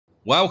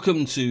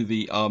Welcome to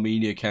the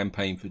Armenia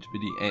campaign for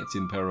Et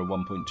Impera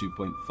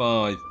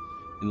 1.2.5.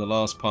 In the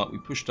last part we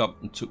pushed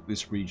up and took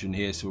this region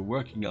here, so we're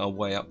working our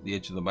way up the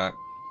edge of the map.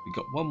 We've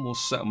got one more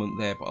settlement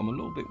there, but I'm a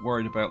little bit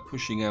worried about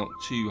pushing out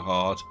too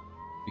hard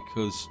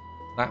because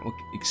that will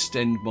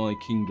extend my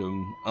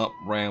kingdom up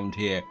round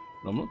here.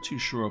 And I'm not too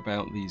sure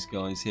about these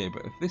guys here,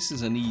 but if this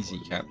is an easy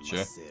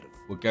capture,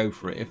 we'll go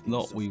for it. If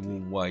not, we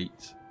will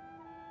wait.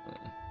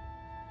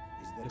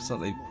 Looks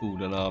like they've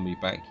pulled an army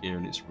back here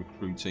and it's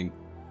recruiting.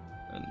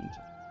 And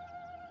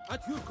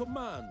at your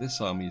command.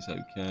 This army's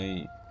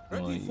okay.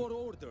 Ready for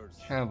orders.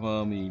 Cav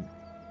army.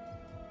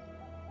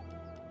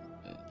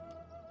 I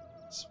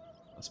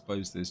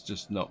suppose there's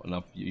just not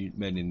enough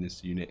men in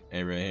this unit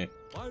area here.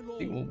 I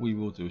think what we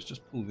will do is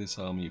just pull this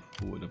army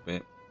forward a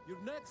bit,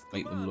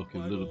 make them look a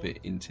little bit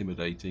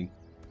intimidating.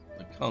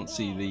 I can't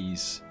see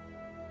these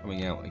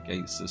coming out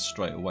against us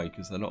straight away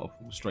because they're not a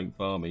full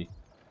strength army,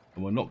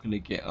 and we're not going to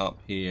get up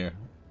here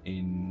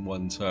in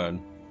one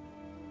turn.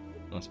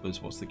 I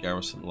suppose what's the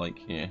garrison like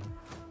here?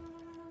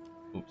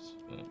 Oops.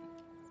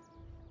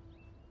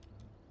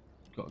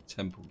 Got a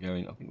temple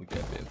going. I think we'll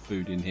get a bit of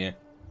food in here.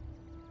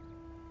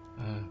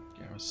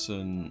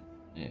 Garrison.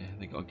 Yeah,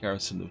 they got a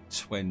garrison of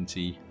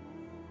 20.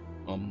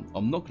 I'm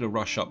not going to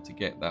rush up to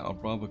get that.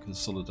 I'd rather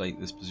consolidate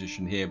this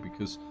position here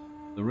because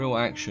the real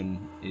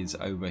action is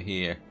over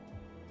here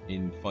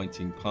in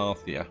fighting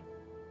Parthia,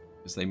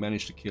 because they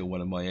managed to kill one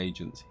of my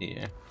agents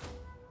here.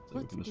 So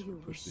we're going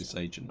to push this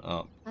agent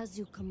up. As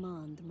you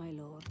command, my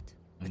lord.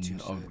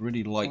 And I'd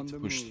really like to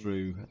push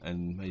through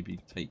and maybe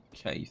take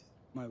Kath.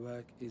 My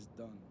work is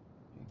done.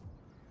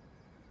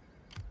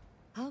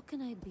 How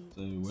can I be?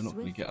 So we're not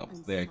going to get up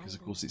there because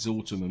of course it's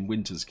autumn and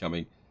winter's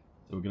coming.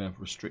 So we're going to have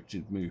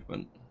restricted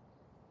movement.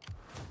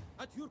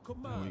 At your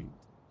command.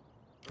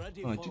 I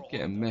did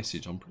get a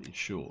message, I'm pretty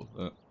sure,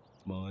 that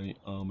my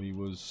army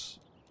was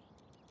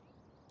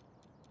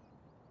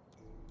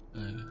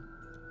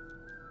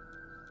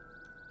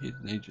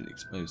hidden agent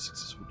exposed,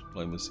 successful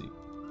diplomacy.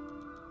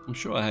 I'm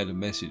sure I had a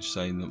message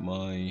saying that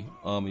my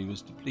army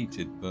was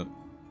depleted, but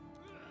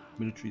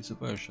military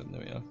subversion,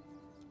 there we are.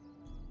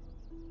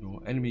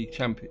 Your enemy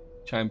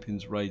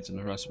champions raids and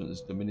harassment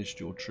has diminished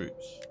your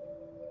troops.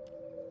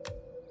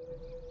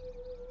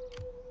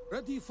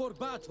 Ready for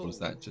battle. Was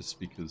that just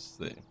because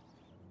they...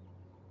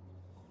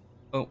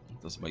 Oh,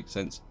 doesn't make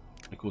sense.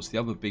 And of course, the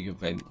other big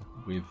event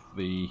with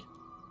the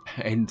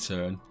end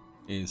turn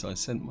is I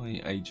sent my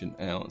agent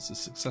out. It's a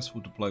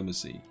successful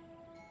diplomacy.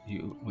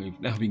 We've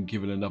now been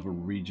given another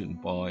region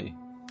by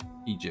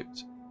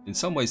Egypt. In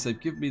some ways, they've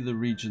given me the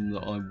region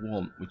that I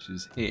want, which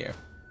is here,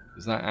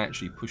 because that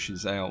actually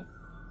pushes out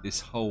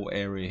this whole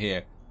area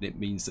here. And it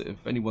means that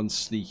if anyone's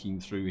sneaking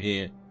through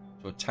here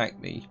to attack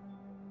me,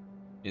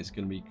 it's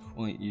going to be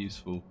quite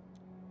useful.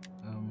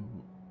 I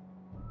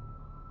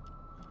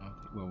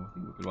think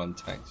we're going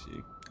to untax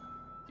you.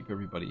 Keep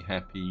everybody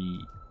happy.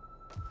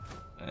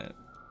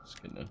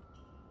 Just gonna.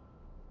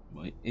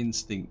 My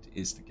instinct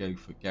is to go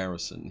for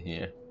garrison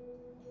here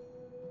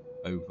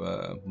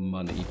over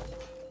money,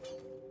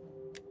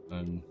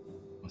 and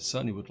I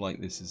certainly would like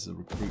this as a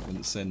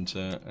recruitment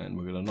centre, and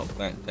we're going to knock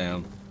that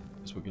down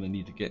because we're going to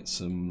need to get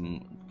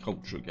some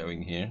culture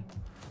going here.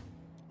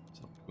 Let's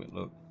have a quick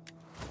look.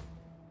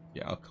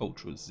 Yeah, our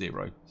culture is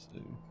 0,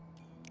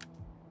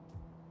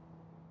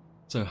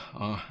 so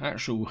our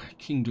actual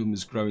kingdom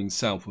is growing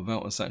south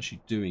without us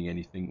actually doing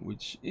anything,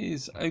 which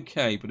is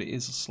okay, but it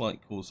is a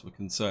slight cause for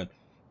concern.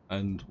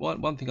 And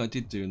one thing I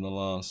did do in the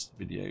last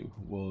video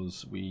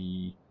was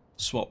we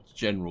swapped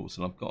generals,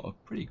 and I've got a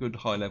pretty good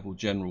high-level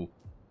general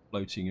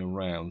floating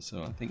around.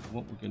 So I think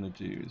what we're going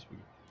to do is we're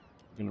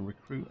going to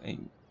recruit a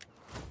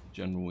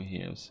general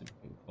here. Let's see if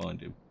we can find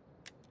him.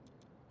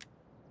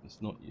 It's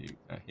not you.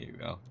 Ah, here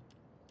we are.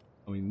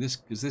 I mean,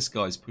 because this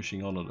guy's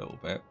pushing on a little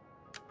bit,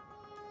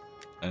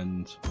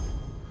 and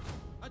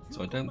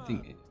so I don't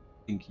think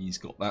he's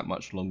got that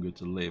much longer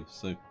to live.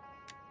 So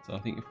I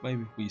think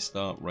maybe if we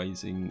start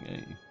raising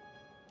a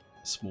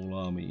small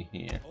army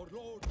here,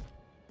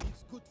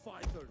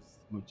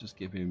 we'll just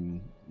give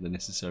him the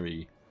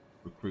necessary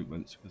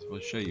recruitments, because if I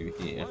show you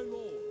here,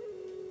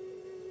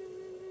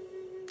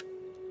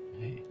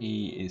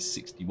 he is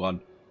 61,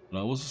 and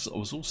I was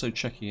also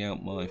checking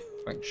out my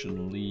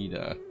faction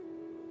leader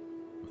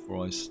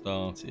before I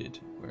started.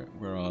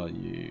 Where are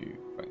you,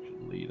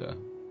 faction leader?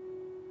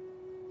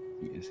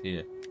 He is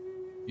here.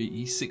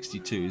 He's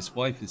 62. His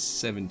wife is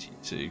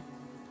 72.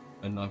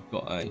 And I've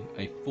got a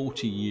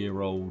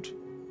 40-year-old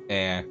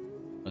heir.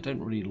 I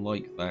don't really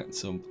like that,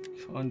 so I'm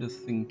kind of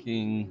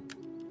thinking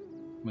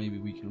maybe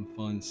we can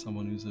find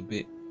someone who's a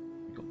bit...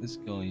 We've got this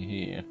guy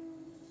here,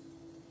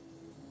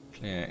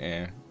 Claire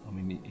heir. I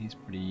mean, he's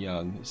pretty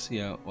young. Let's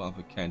see what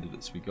other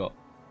candidates we got.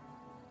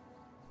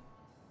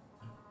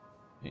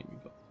 Okay, we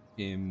got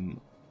him,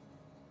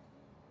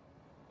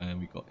 and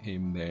we got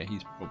him there.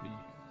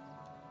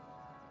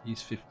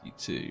 He's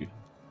 52.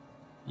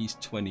 He's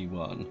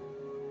 21.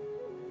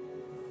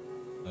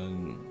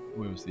 And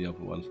where was the other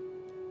one?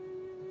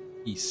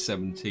 He's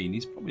 17.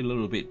 He's probably a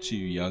little bit too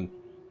young.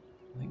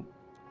 I think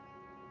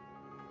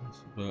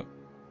but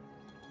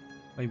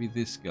maybe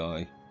this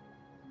guy.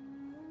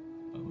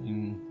 I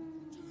mean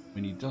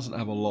he doesn't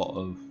have a lot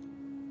of.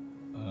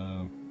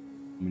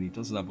 He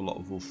doesn't have a lot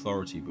of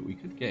authority, but we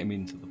could get him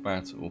into the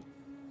battle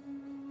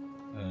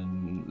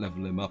and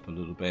level him up a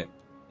little bit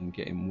and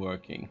get him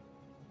working.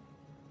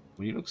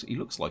 Well, he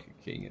looks like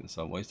a king in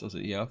some ways,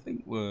 doesn't he? Yeah, I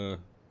think we're.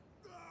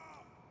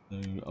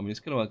 I mean,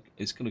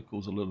 it's gonna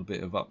cause a little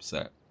bit of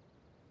upset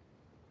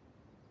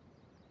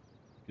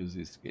because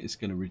it's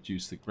gonna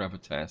reduce the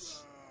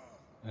gravitas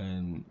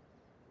and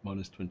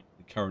minus 20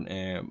 the current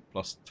heir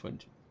plus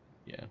 20.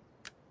 Yeah,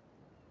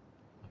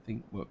 I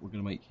think we're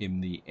gonna make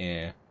him the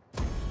heir.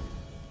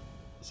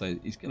 So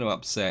he's gonna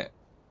upset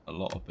a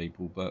lot of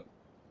people, but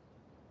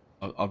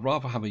I'd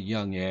rather have a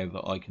young heir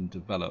that I can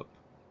develop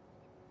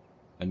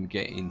and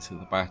get into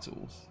the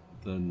battles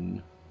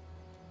than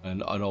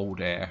an old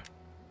heir.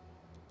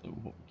 So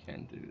what we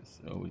can do is,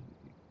 we've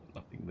got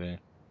nothing there.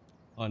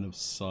 Line of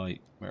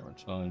sight,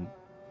 maritime,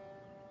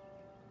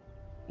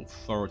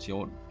 authority. I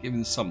want to give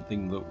him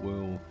something that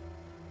will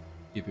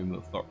give him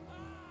authority.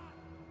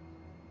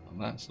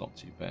 And that's not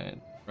too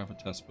bad.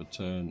 Gravitas per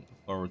turn,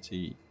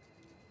 authority.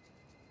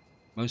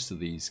 Most of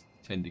these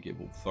tend to give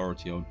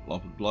authority. I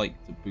would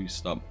like to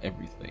boost up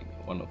everything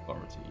at one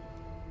authority.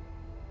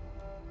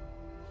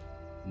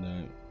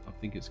 No, I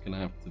think it's going to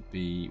have to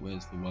be.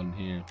 Where's the one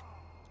here?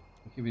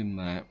 I'll give him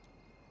that.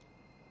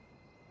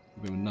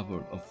 Give him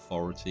another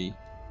authority.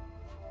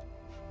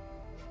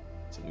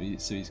 So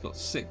he's got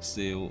 6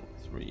 zeal,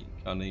 3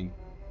 cunning,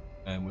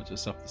 and we'll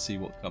just have to see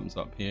what comes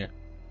up here.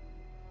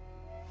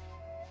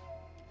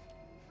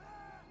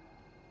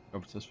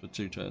 Gravitas for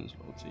 2 turns,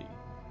 loyalty.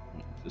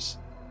 Just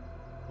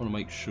want to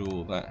make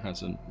sure that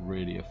hasn't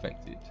really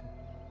affected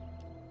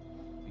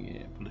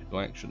political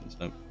actions.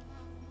 No.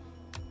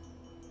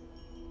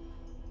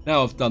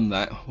 Now I've done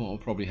that, what will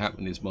probably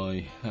happen is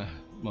my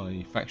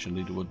faction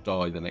leader will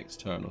die the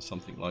next turn or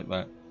something like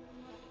that.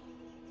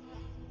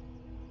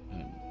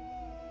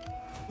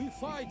 We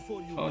fight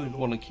for you, I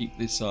want to keep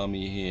this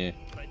army here.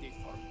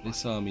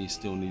 This army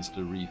still needs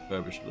to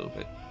refurbish a little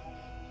bit.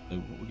 So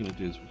what we're going to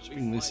do is we'll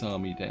bring this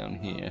army down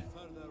here.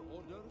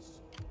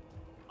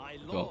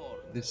 We've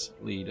got this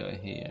leader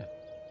here.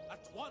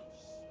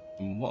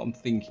 And what I'm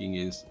thinking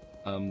is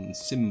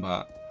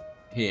Simba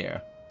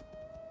here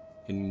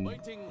can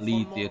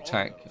lead the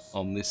attack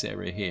on this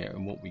area here,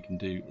 and what we can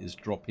do is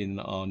drop in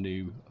our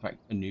new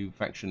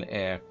faction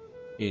heir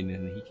in,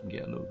 and he can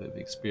get a little bit of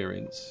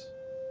experience.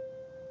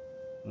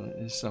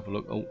 Let's have a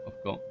look. Oh,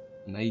 I've got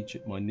an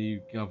agent, my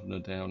new governor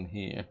down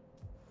here.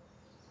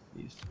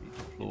 He needs to be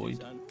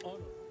deployed.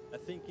 A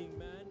thinking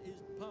man is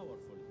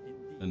powerful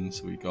indeed. And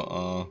so we got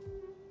our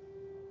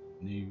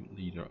new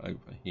leader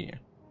over here.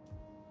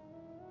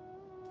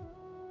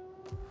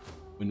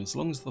 I mean, as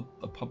long as the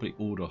public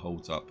order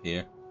holds up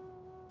here,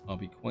 I'll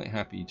be quite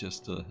happy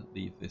just to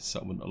leave this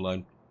settlement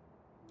alone.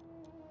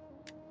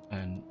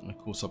 And of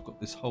course I've got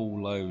this whole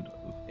load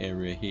of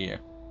area here,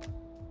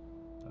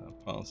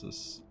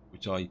 passes,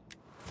 which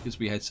because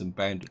we had some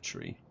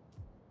banditry,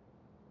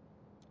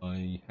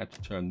 I had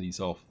to turn these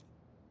off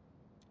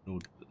in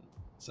order to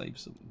save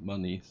some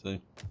money. So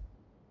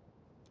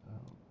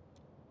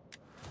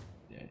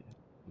yeah,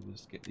 we'll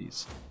just get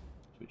these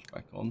switched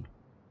back on.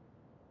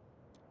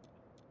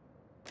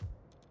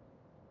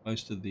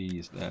 Most of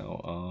these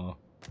now are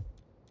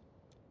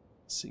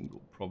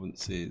single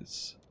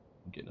provinces.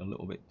 I'm getting a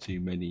little bit too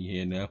many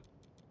here now.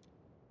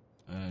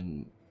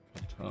 And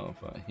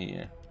Patava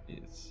here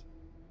is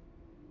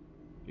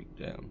big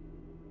down.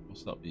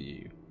 What's up with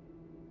you?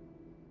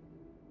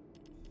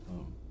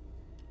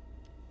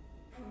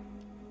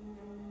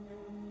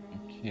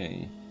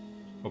 Okay,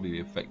 probably the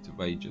effective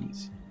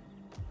agents.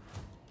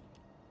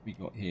 We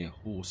got here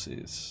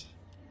horses.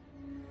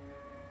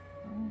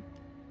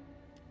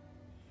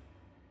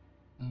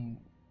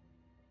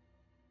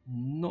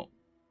 Not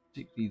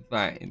particularly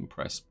that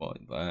impressed by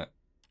that.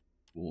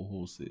 War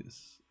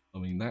horses. I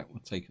mean, that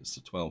would take us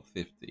to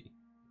 1250.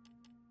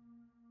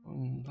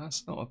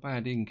 That's not a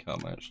bad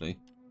income, actually.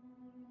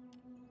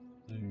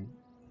 So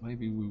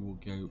maybe we will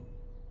go.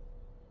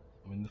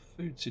 I mean, the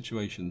food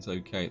situation's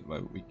okay at the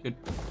moment. We could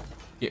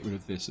get rid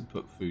of this and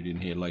put food in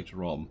here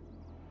later on.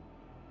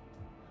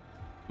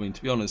 I mean,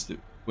 to be honest,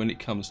 when it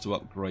comes to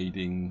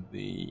upgrading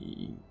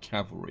the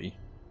cavalry,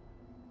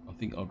 I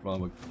think I'd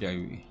rather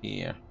go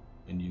here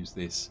and use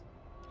this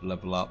to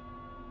level up.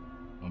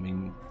 I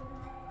mean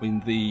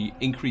the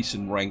increase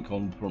in rank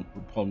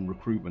upon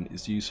recruitment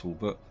is useful,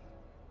 but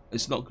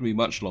it's not going to be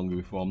much longer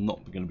before I'm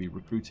not going to be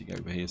recruiting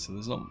over here, so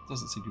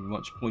doesn't seem to be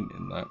much point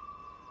in that.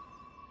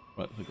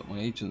 Right, we've got my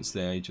agents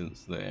there, and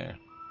we've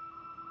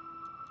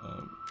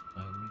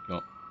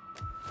got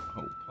a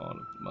whole pile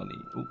of money.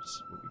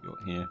 Oops, what we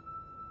got here?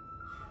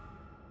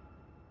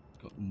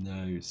 Got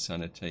no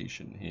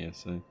sanitation here,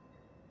 so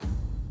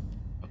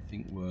I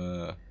think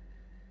we'll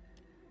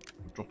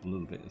drop a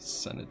little bit of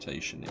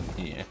sanitation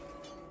in here.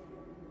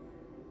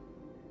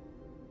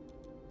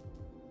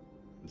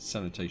 The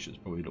sanitation is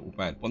probably a little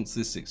bad. Once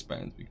this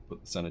expands, we can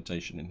put the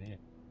sanitation in here.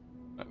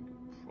 That we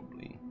could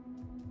probably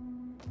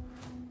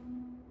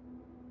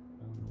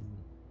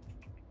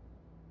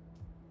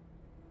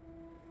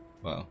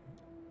Well,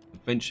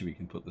 eventually we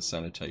can put the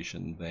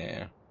sanitation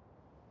there.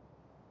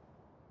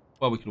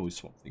 Well, we can always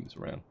swap things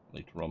around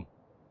later on.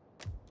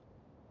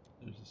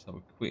 Let's just have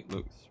a quick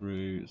look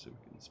through so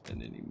we can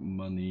spend any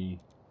money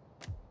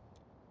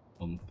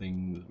on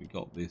things. We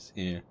got this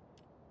here.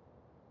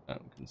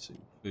 That will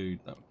consume food.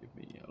 That will give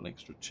me an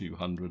extra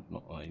 200.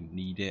 Not that I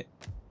need it.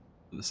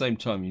 At the same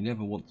time, you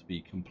never want to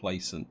be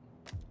complacent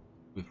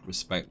with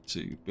respect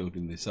to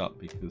building this up,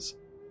 because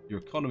your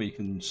economy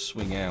can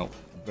swing out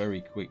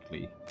very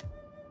quickly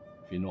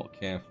if you're not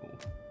careful.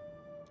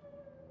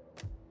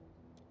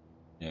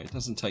 Yeah, it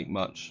doesn't take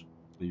much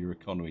for your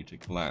economy to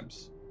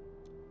collapse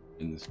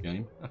in this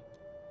game.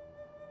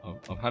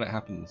 I've had it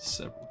happen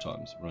several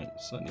times. Right,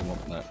 certainly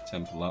want that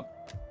temple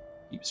up.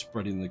 Keep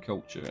spreading the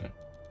culture.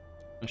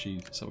 Actually,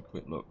 let's have a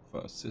quick look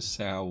first. This is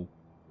how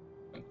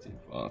active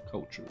our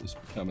culture is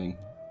becoming.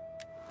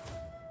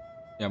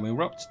 Yeah, I mean,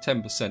 we're up to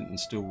 10% and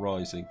still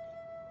rising.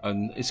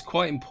 And it's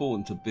quite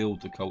important to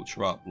build the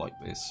culture up like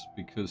this,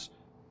 because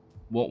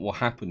what will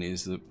happen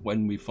is that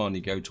when we finally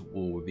go to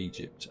war with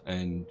Egypt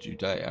and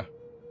Judea,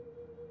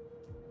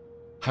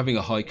 having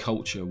a high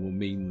culture will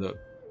mean that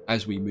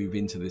as we move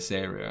into this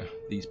area,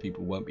 these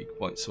people won't be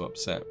quite so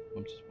upset.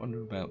 I'm just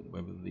wondering about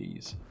whether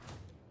these...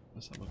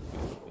 Let's have a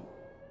quick look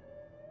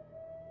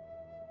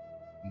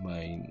at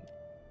main.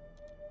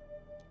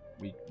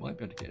 We might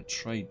be able to get a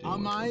trade deal.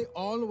 Am I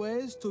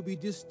always to be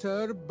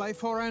disturbed by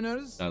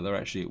foreigners? No, they're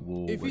actually at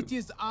war if with... it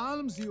is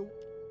alms you...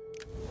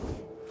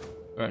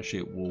 They're actually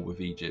at war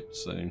with Egypt,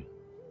 so...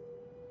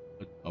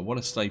 I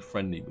want to stay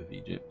friendly with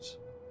Egypt.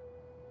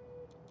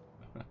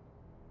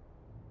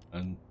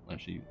 And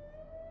actually,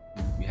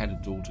 we had a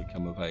daughter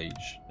come of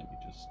age. Let me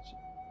just...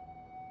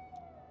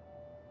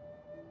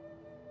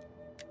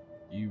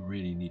 You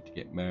really need to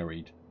get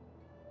married.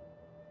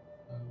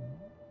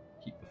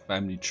 Keep the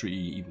family tree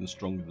even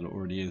stronger than it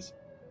already is.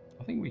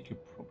 I think we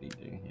could probably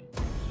do here.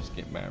 Just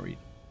get married.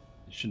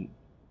 It shouldn't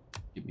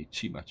give me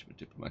too much of a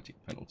diplomatic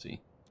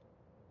penalty.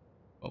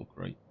 Oh,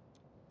 great.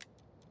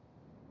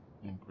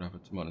 And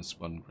gravitas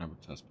 -1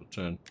 gravitas per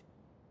turn.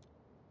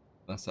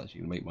 That's actually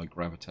going to make my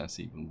gravitas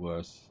even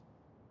worse.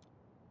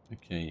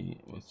 Okay,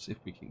 let's see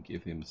if we can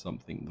give him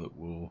something that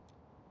will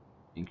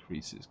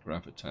increase his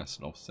gravitas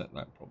and offset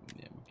that problem.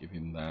 Yeah, we'll give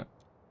him that.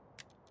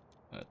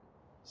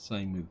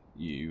 Same with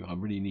you. I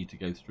really need to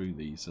go through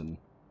these and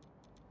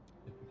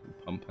if we can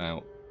pump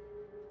out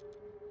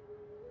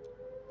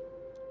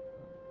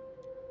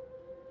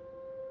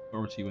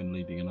authority when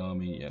leading an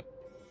army. Yep.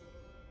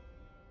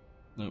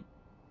 Nope.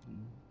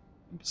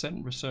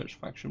 10% research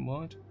faction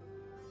wide.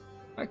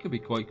 That could be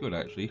quite good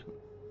actually.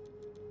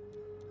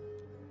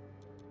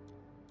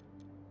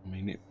 I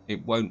mean,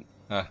 it won't.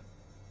 I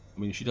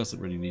mean, she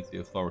doesn't really need the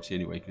authority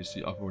anyway because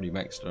I've already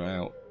maxed her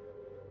out.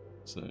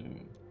 So.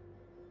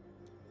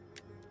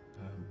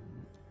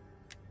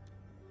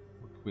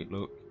 A quick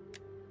look.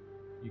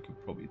 You could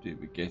probably do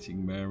with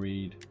getting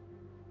married.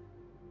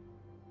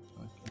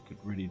 I could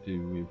really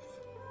do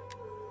with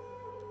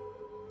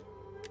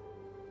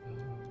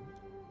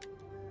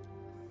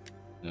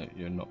no,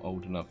 you're not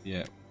old enough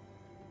yet.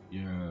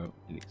 You're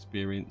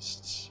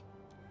inexperienced.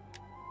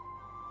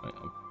 Right,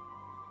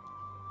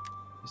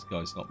 this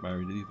guy's not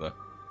married either.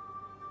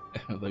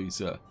 Although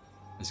he's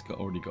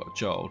already got a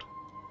child.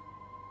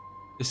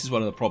 This is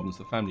one of the problems.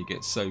 The family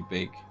gets so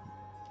big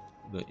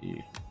that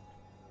you...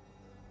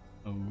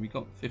 we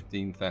got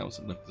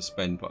 15,000 left to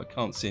spend, but I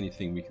can't see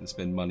anything we can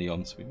spend money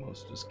on, so we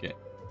must just get...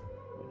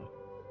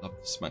 I'd love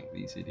to smack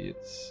these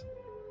idiots.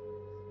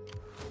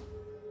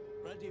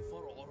 Ready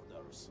for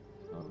orders.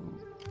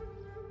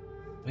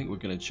 I think we're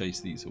going to chase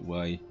these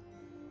away.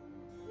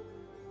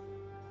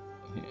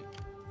 Yeah.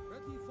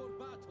 Ready for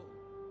battle.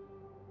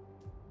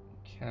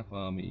 Cav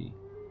army.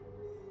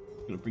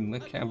 I'm going to bring the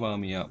Cav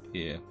army up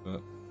here,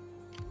 but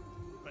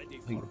I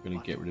think we're going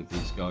to get rid of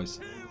these guys.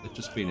 They've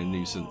just been a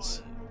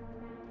nuisance.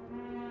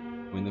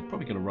 I mean, they're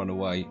probably going to run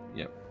away.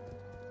 Yep.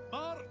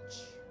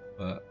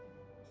 But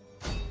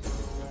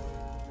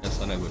yes,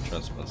 I know we're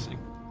trespassing.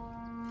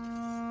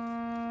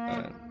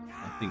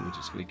 I think we're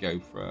just going to go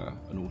for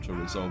an auto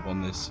resolve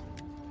on this.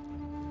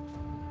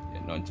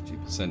 Yeah,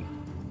 92%.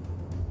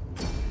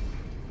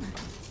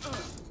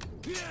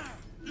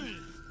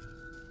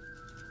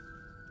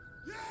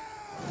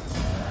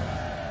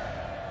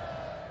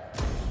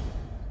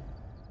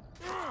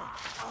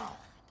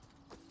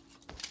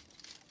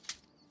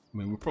 I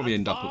mean, we'll probably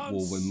end up at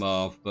war with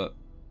Marv, but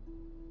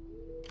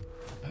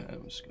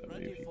I'm just going to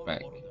move you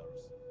back.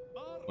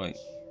 Wait.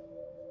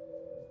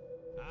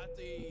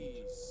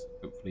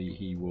 Hopefully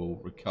he will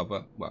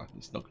recover. Well,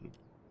 he's not going to.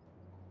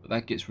 But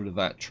that gets rid of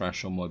that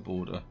trash on my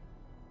border,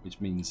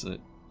 which means that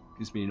it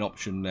gives me an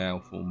option now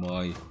for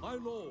my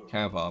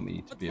Cav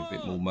army to be a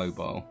bit more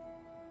mobile.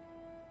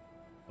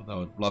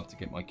 Although I'd love to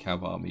get my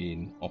Cav army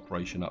in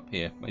operation up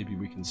here. Maybe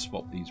we can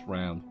swap these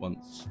round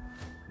once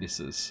this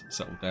has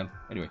settled down.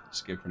 Anyway,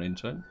 let's go for an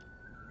intern.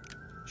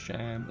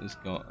 Sham has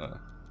got a...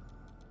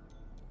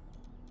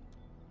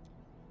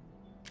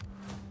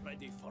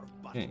 Ready for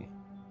battle. Okay.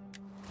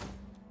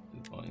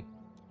 My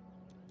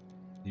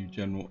new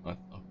general...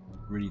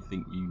 really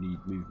think you need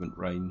movement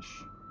range.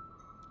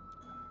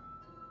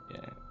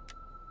 Yeah.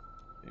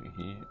 Doing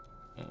here.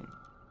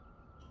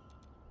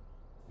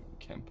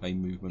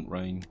 Campaign movement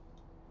range.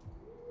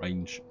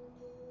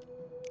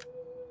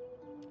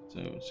 So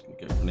I'm just going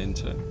to go for an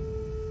enter.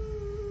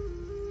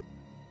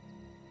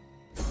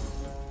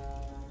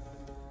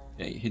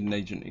 Okay, hidden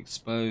agent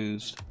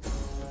exposed.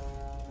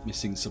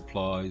 Missing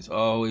supplies.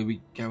 Oh, here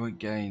we go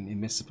again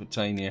in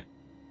Mesopotamia.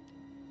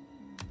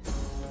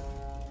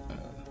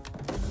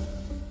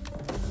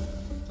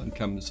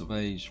 Uncommons of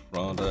age,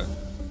 Frada,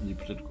 new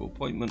political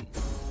appointment.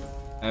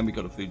 And we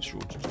got a food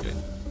shortage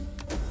again.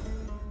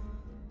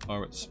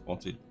 Pirates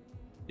spotted.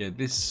 Yeah,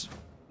 this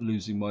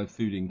losing my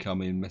food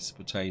income in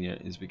Mesopotamia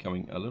is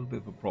becoming a little bit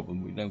of a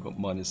problem. We've now got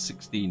minus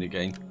 16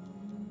 again.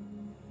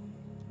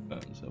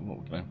 So what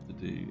we're going to have to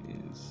do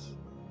is...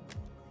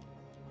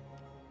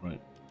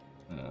 Right.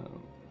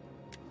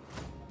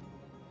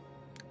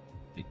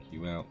 Take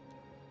you out.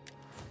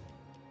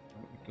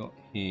 What we got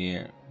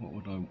here?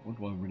 What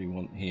do I really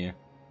want here?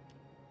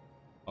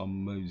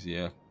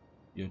 Armosia.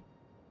 Yeah,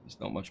 there's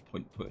not much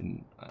point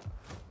putting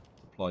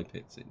supply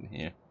pits in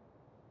here.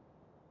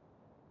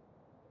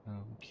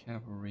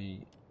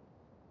 Cavalry.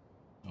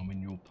 I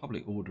mean, your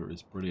public order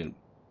is brilliant.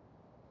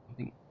 I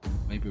think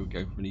maybe we'll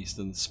go for an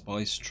Eastern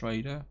spice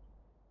trader.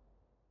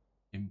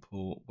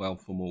 Import,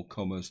 wealth for more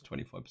commerce,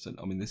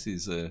 25%. I mean, this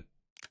is a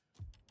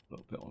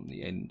little bit on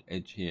the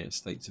edge here.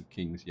 States of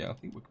Kings. Yeah, I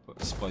think we could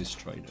put a spice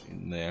trader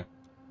in there.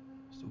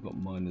 Still got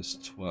minus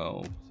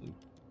 12, so I'm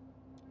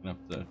gonna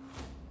have to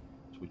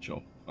switch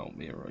off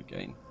Almira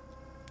again.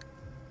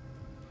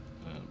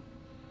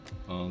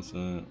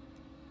 Parza.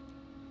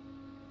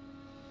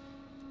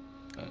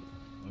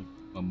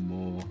 One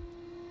more.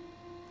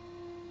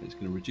 It's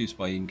going to reduce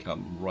my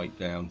income right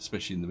down,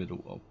 especially in the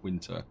middle of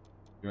winter.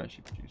 You're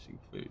actually producing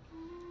food.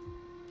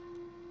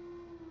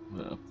 I'm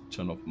going to have to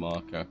turn off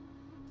marker.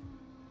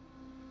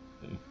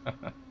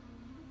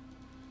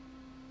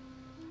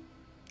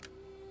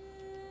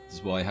 This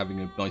is why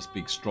having a nice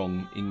big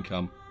strong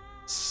income.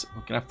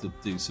 I'm going to have to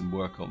do some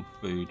work on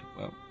food.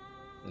 Well,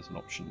 there's an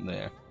option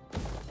there.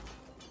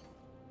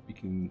 We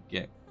can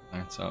get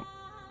that up.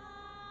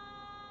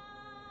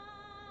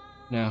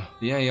 Now,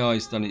 the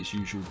AI's done its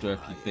usual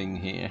dirty thing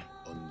here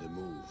On the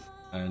move.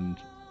 and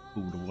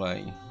pulled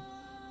away.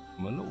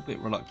 I'm a little bit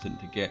reluctant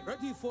to get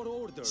Ready for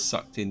orders.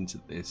 sucked into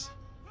this.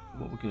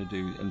 What we're going to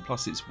do, and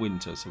plus it's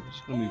winter, so we're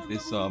just going to move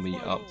this army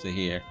up to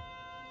here.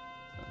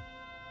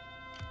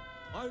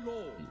 My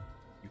lord.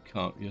 You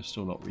can't, you're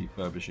still not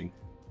refurbishing.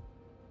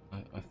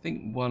 I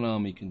think one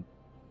army can,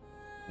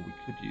 or we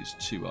could use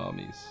two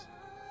armies.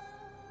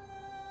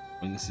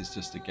 I mean, this is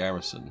just a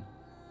garrison.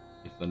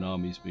 If an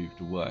army's moved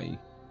away.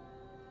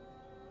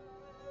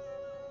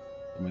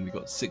 I mean, we've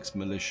got 6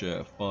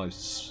 militia, 5...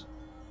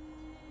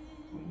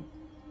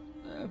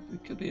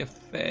 it could be a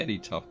fairly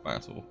tough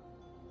battle.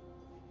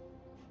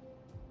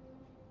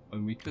 I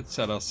mean, we could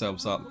set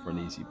ourselves up for an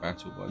easy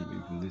battle by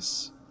moving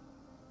this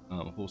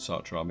horse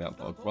archer army up,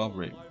 but I'd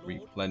rather it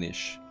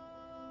replenish.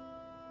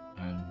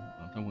 And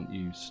I don't want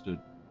you stood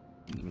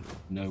in the middle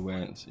of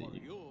nowhere, so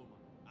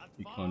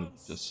you kind of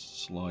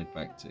just slide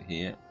back to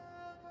here.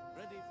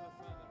 Ready for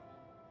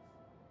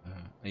further.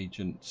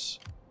 Agents,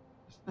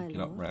 just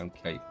looking up round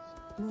Kath.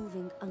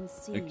 Moving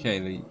unseen. Okay,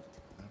 my the lord.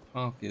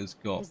 Parthia's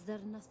got Is there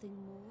nothing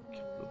more? my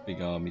the lord?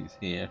 big armies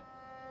here.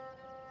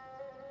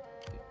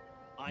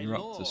 My You're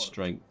up lord. to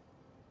strength.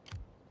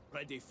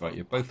 Ready for Right,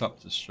 you're both battle. up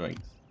to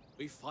strength.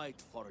 We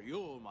fight for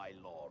you, my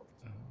lord.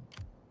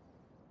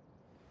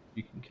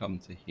 You can come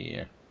to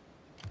here.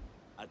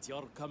 At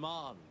your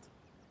command.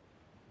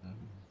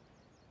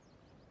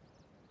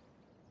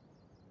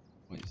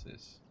 What is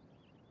this?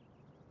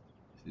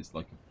 This is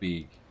like a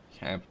big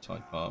cab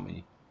type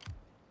army.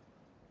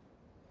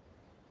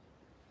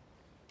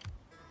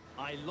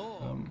 My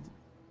lord.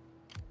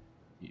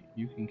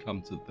 You can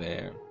come to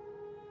there.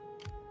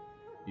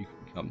 You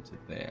can come to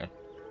there.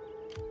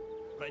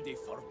 Ready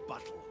for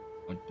battle.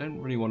 I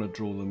don't really want to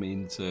draw them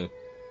into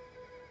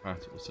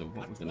battle, so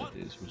what we're going to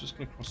do is we're just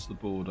going to cross the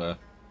border.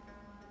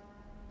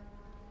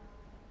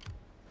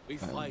 We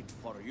fight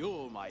for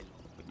you, my lord.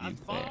 Put you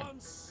there.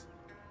 Advance.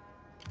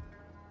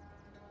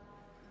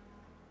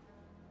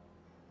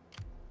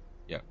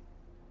 Yeah.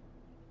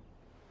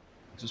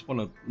 I just want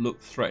to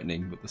look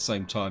threatening, but at the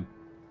same time,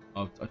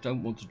 I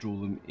don't want to draw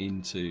them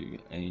into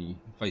a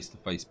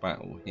face-to-face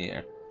battle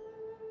here,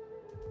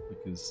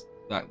 because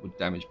that would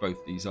damage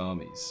both these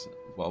armies.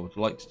 What I would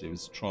like to do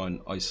is try and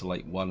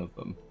isolate one of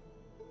them.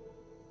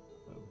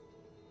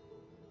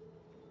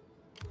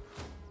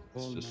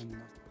 It's All just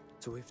men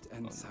swift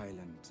and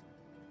silent.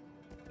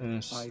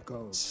 I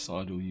go.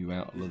 sidle you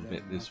out a Is little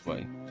there bit this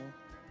way. nothing more?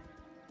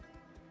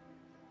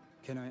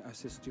 Can I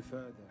assist you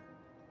further?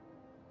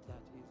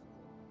 That is.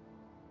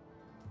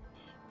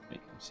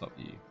 Make this up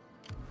to you.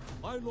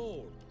 My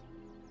lord.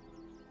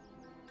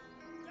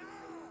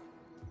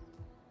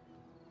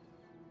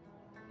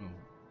 Oh.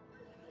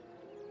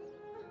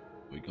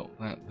 We got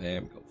that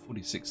there. We got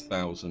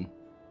 46,000.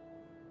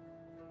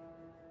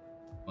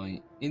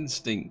 My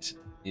instinct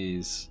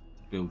is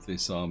to build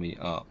this army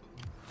up.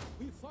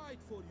 We fight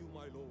for you,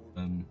 my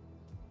lord.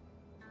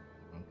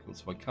 Of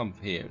course, if I come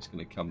here, it's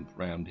going to come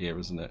round here,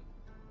 isn't it?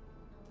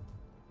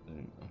 So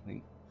I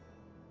think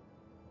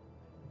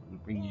I'm going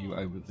to bring you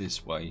over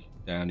this way,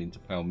 down into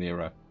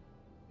Palmyra,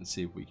 and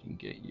see if we can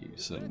get you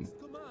some Next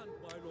command,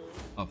 my lord.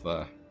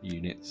 other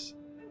units.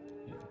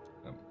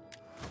 Yeah,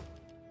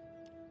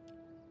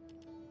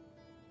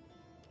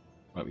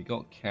 right, we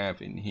got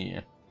Cav in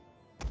here.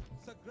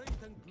 It's a great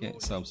and Get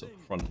glorious ourselves a thing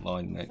front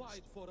line to next.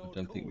 fight for I our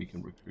don't think we cause.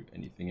 can recruit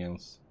anything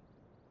else.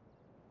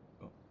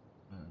 Got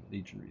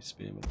legionary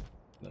spearmen.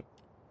 No.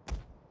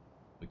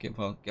 So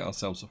get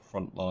ourselves a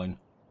front line.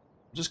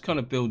 I'm just kind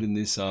of building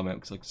this arm out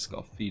because I just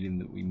got a feeling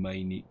that we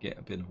may get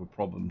a bit of a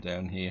problem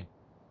down here.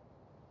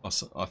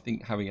 Plus, I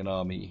think having an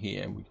army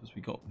here, because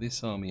we got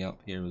this army up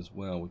here as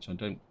well, which I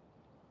don't.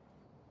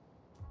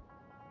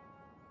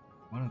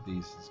 One of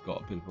these has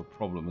got a bit of a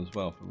problem as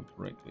well, if I remember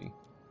correctly.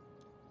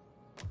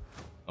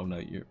 Oh no,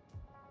 you've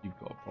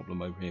got a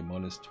problem over here,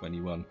 minus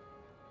 21.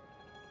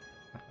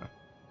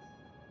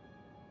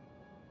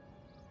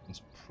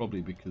 That's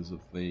probably because of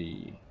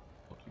the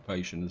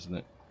occupation, isn't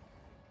it?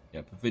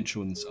 Yeah,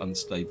 provincial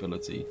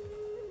instability.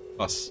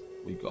 Plus,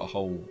 we've got a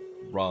whole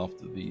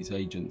raft of these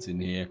agents in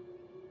here,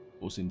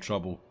 causing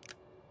trouble.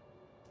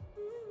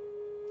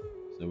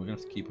 So we're going to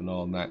have to keep an eye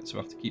on that. So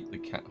we have to keep the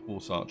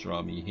horse archer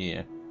army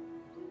here.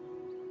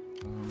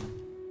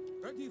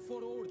 Ready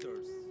for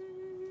orders.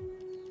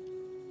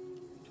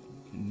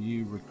 Can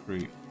you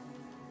recruit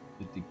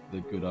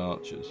the good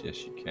archers?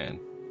 Yes, you can.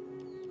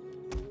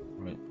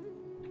 Right.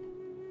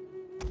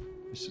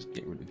 Let's just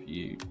get rid of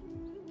you.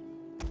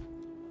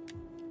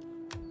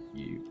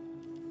 You.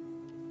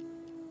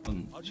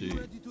 1, Are 2, you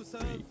ready to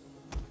serve? 3,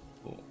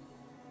 4.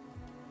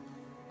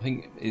 I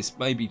think it's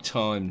maybe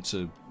time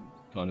to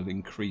kind of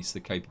increase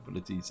the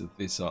capabilities of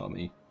this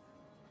army,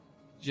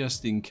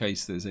 just in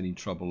case there's any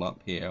trouble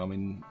up here. I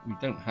mean, we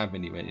don't have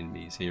any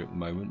enemies here at the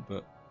moment,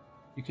 but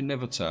you can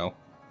never tell.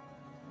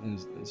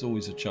 There's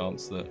always a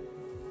chance that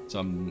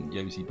some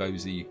Yosi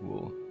Bozy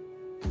will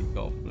kick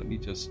off. Let me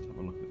just have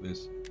a look at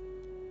this.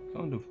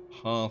 Kind of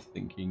half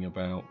thinking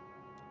about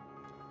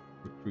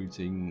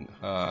recruiting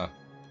her.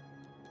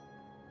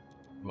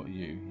 What are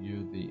you?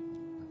 You're the...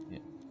 Yeah.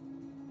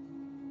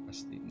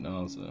 That's the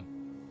Naza.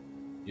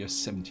 You're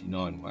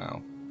 79,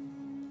 wow.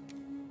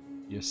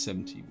 You're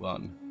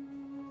 71.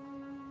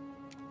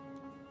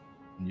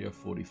 And you're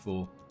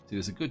 44. See,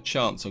 there's a good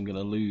chance I'm going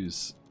to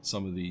lose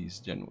some of these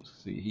generals.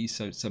 See, he's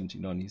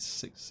 79,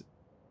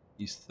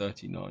 he's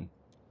 39.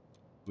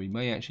 We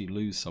may actually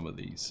lose some of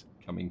these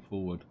coming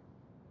forward.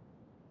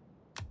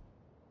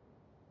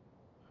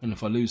 And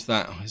if I lose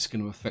that, it's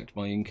going to affect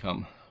my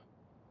income.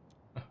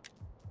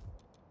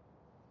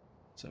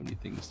 So many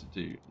things to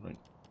do, right?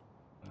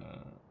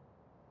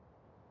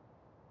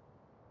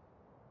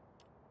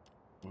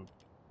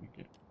 We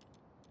get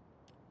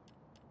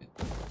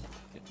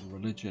the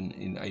religion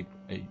in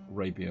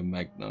Arabia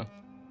Magna.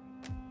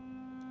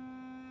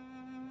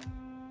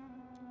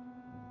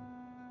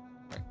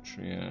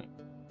 Bactria.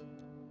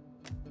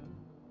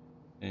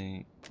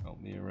 Okay,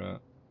 Palmyra.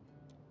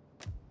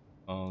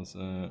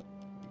 Arza.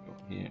 We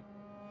got here.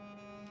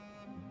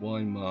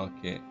 Wine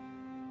market,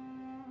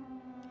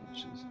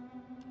 which is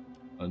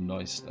a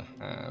nice to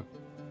have.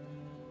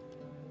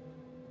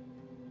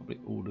 Public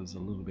order's a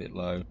little bit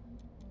low.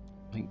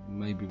 I think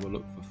maybe we'll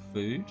look for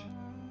food.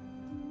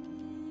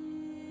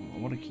 I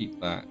want to keep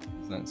that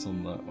because that's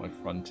on my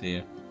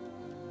frontier.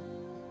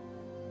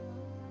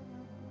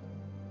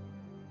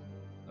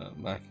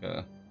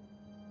 Maca,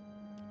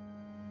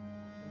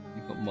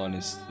 you've got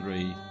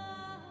 -3.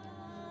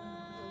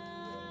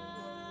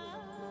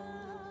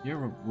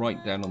 You're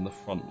right down on the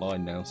front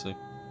line now, so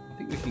I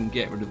think we can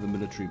get rid of the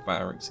military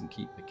barracks and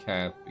keep the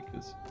cav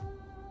because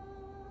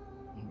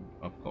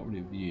I've got rid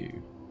of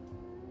you.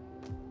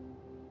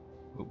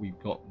 But we've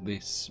got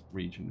this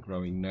region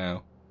growing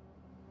now.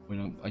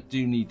 When I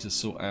do need to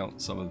sort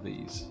out some of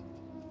these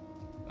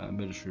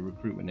military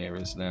recruitment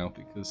areas now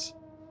because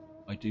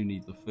I do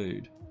need the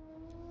food.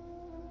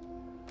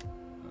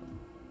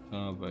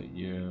 Tava,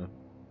 yeah.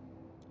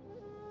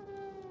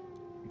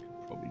 We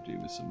could probably do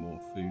with some more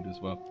food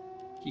as well.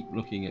 Keep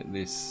looking at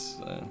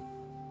this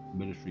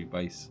military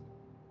base.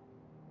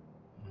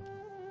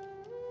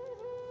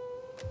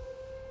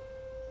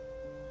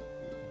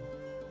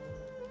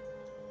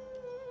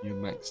 You're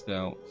maxed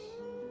out.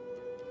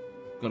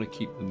 Got to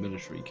keep the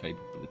military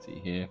capability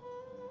here.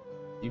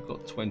 You've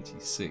got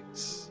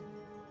 26.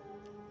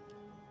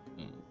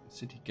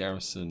 City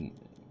garrison.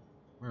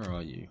 Where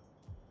are you?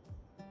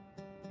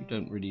 You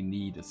don't really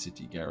need a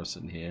city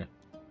garrison here.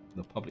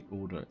 The public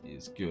order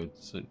is good,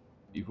 so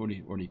you've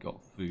already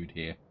got food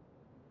here.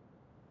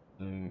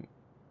 So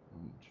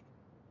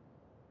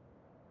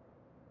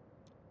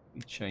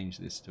we change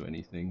this to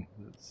anything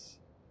that's.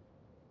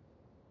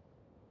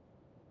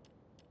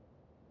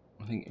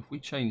 I think if we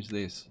change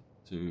this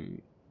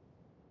to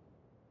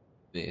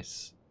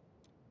this,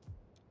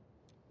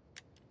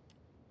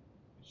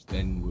 which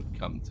then would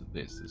come to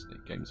this, isn't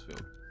it? Games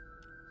field.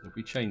 So if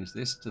we change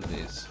this to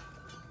this,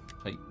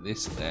 take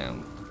this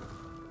down.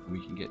 We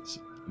can get.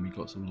 And we've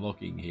got some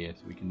logging here,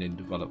 so we can then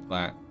develop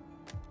that.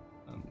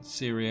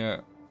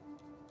 Syria,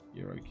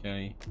 you're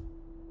okay.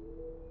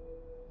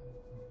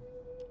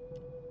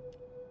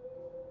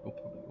 Your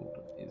public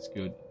order is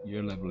good.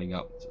 You're leveling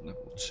up to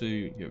level 2.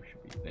 You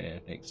should be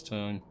there next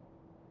turn.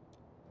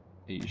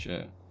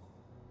 Asia.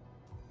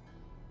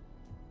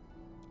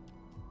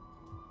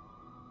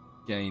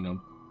 Again, I'm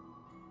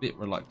a bit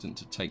reluctant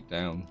to take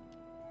down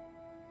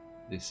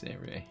this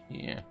area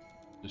here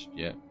just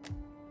yet.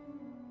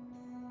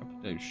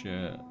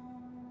 Cappadocia.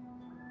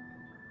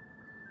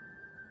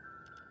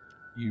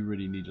 You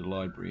really need a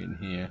library in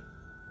here.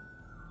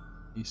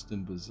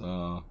 Eastern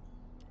Bazaar.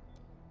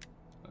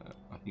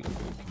 I think I'm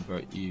going to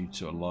convert you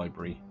to a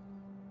library.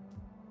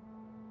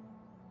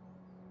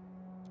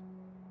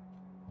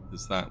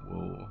 Because that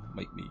will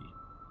make me...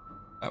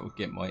 That would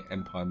get my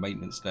empire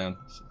maintenance down.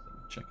 So let me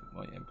check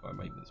my empire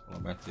maintenance while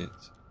I'm at it.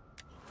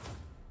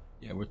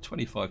 Yeah, we're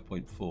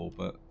 25.4,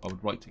 but I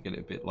would like to get it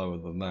a bit lower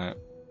than that.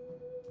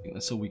 I think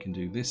that's all we can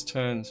do this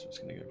turn, so I'm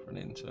just going to go for an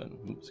intern.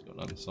 Oops, got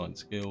unassigned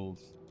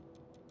skills.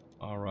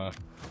 Ara.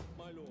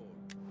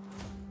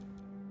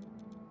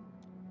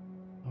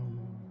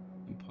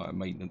 Empire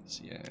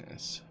maintenance,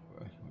 yes.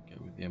 We'll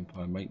go with the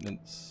empire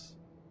maintenance.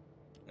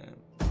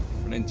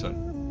 For an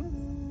intern.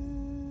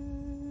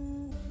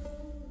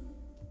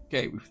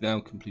 Okay, we've now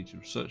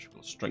completed research. We've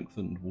got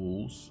strengthened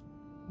walls.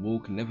 The wall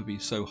can never be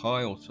so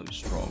high or so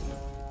strong.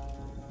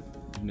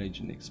 An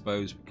agent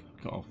exposed. We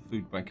got our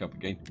food back up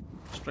again.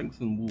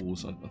 Strengthened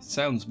walls. It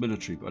sounds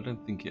military, but I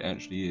don't think it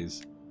actually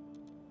is.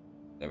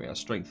 There we are,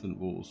 strengthened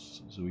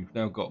walls. So we've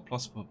now got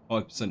plus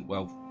 5%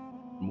 wealth,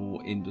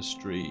 more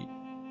industry,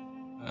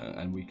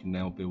 and we can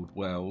now build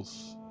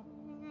wells.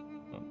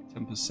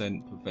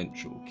 10%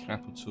 provincial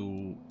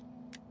capital.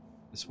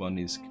 This one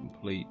is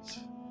complete.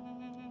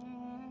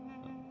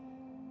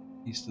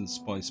 Eastern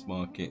Spice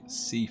Market,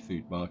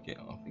 Seafood Market.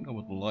 I think I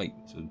would like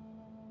to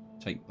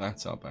take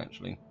that up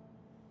actually.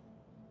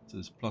 So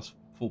there's plus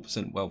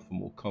 4% wealth for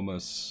more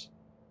commerce,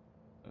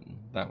 and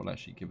that will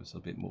actually give us a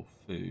bit more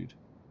food.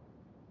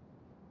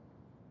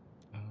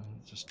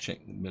 Just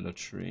check the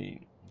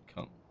military.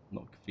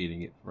 Not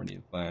feeling it for any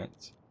of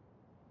that.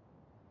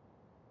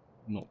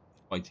 Not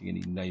fighting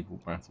any naval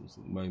battles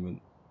at the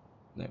moment.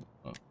 No,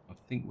 I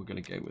think we're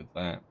going to go with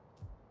that.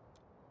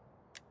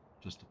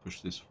 Just to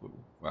push this forward.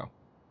 Wow.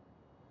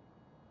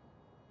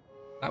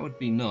 That would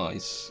be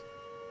nice.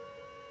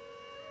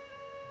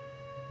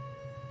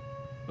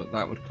 But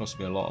that would cost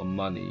me a lot of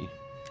money.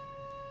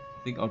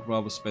 I think I'd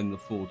rather spend the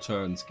 4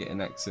 turns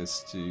getting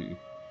access to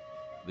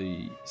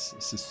the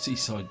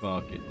seaside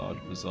market,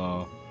 large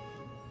bazaar.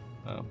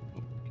 Okay,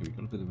 we've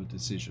got a bit of a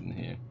decision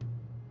here.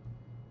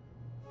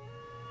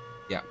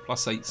 Yeah,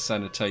 +8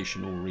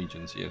 sanitation, all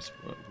regions, yes.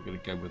 We're going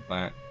to go with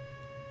that.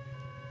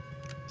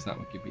 So that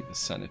would give me the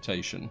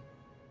sanitation.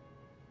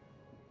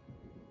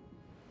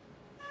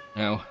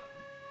 Now,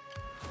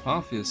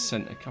 Parthia's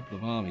sent a couple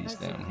of armies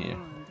down here.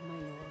 My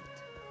lord.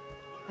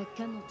 I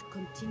cannot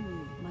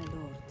continue, my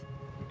lord.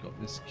 We've got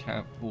this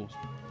cav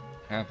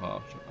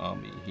archer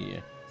army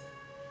here.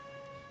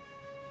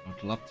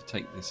 I'd love to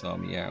take this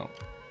army out.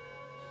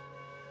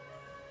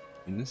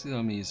 I mean, this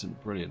army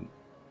isn't brilliant.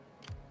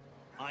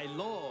 My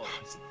lord.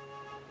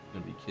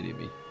 You're gonna be kidding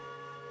me.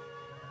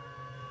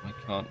 I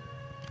can't.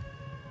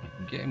 I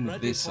can get him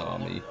with this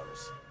army.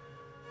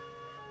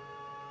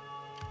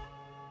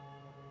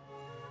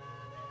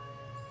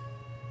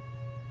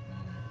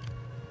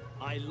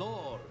 My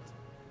lord.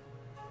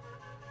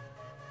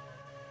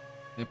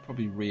 They'll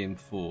probably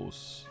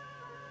reinforce.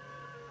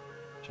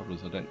 Trouble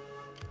is, I don't.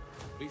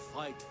 We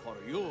fight for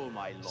you,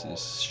 my lord. This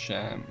is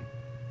sham.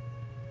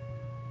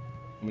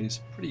 I mean, it's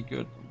pretty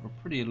good. A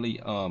pretty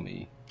elite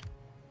army.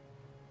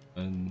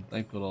 And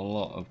they've got a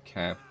lot of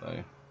cav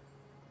though.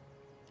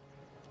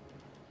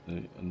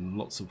 And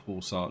lots of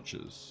horse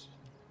archers.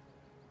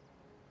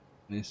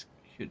 This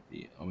could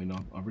be. I mean,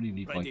 I really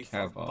need my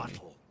cav army.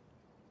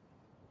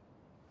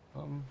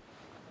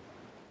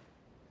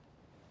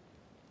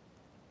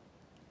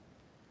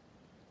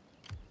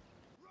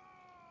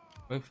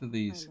 Both of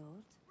these.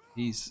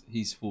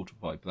 He's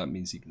fortified, but that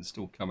means he can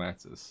still come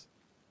at us.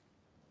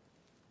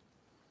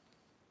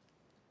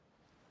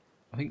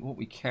 I think what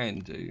we can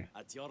do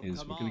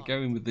is we're going to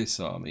go in with this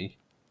army.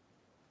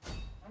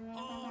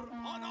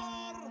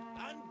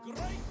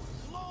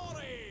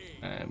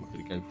 And we're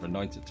going to go for a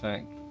night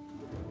attack.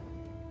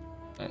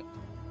 That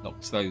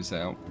knocks those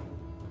out.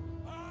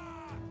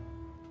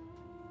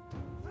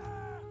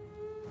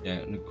 Yeah,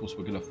 and of course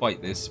we're going to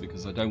fight this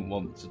because I don't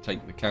want to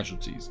take the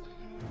casualties.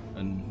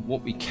 And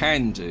what we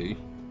can do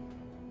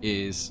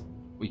is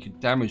we could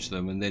damage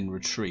them and then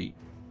retreat.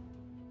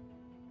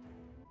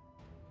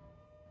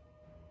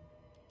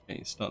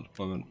 Okay, start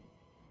deployment.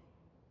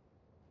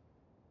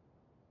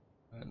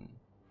 And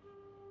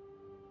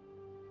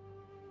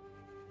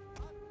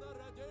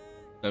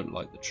don't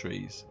like the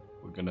trees.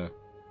 We're gonna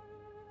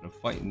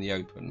fight in the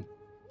open.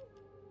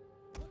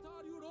 What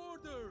are your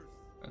orders?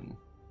 And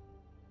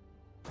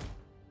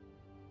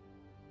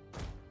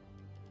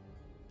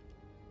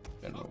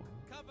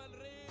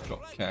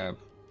shock cav.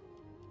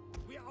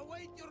 We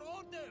await your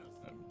orders.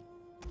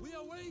 We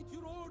await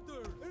your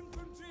orders.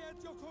 Infantry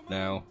at your command.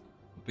 Now,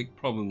 the big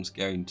problem's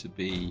going to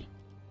be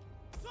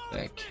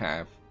their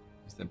cav,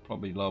 because they're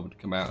probably liable to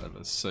come out of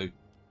us. So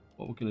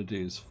what we're going to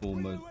do is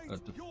form a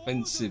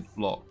defensive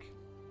block.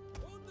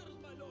 Orders,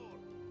 my lord.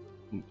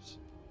 Oops.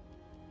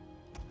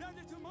 Ready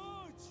to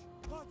march.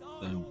 What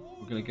are So your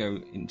we're going to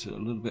go into a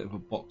little bit of a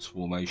box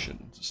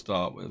formation to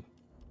start with.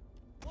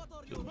 What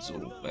are To your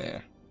absorb orders?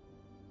 there.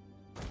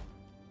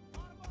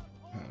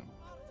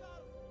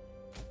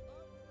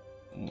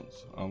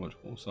 Armored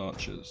horse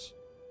archers.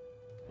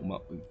 Form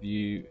up with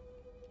view.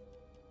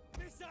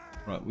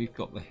 Right, we've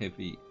got the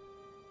heavy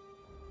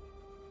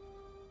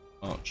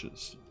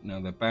archers. Now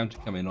they're bound to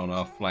come in on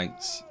our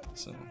flanks.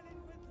 So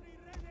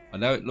I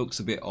know it looks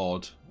a bit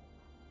odd,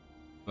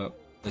 but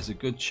there's a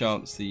good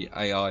chance the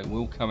AI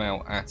will come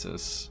out at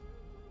us.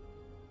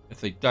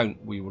 If they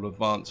don't, we will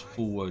advance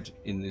forward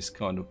in this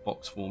kind of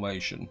box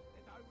formation.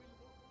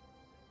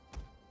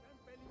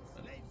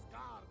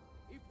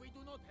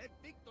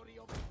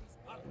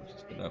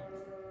 Just gonna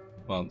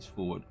advance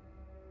forward.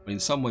 I mean, in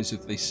some ways,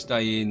 if they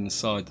stay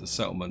inside the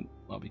settlement,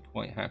 I'll be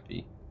quite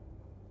happy.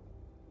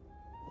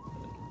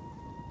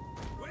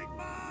 Quick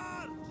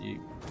march! You,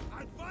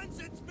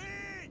 Advance at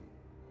speed!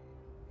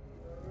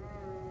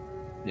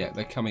 yeah,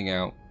 they're coming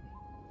out.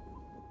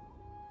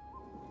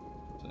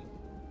 So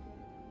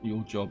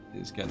your job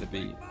is going to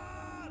be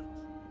March!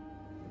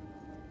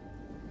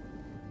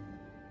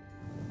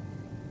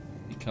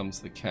 becomes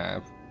the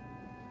cav.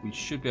 We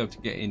should be able to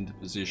get into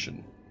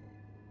position.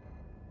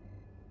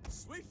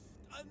 Swift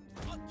and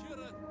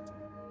accurate.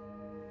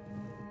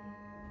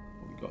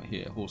 What we got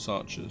here? Horse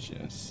archers,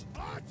 yes.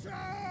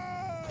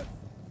 Archers!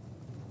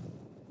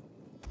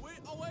 We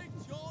await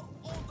your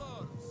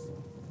orders.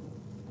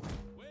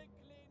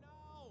 Quickly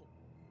now.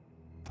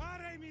 Our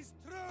aim is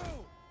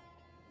true.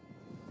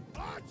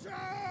 Archers!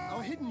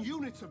 Our hidden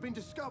units have been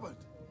discovered.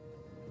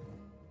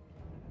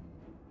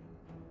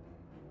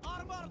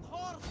 Armored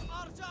horse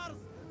archers!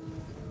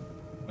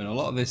 I mean, a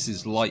lot of this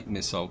is light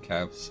missile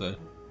cav, so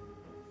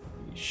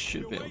we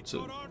should be able Await to.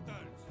 your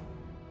orders.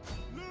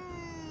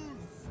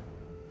 Loose!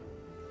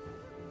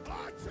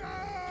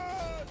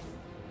 Archers!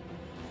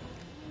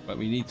 But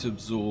we need to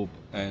absorb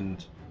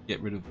and get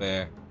rid of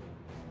their.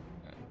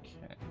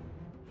 Okay.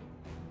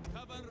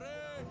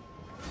 Cavalry!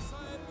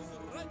 Missiles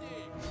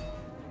ready!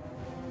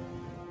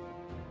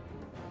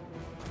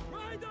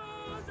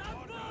 Riders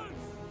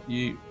advance!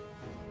 You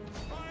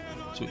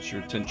Fire on switch the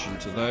your attention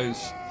to enemy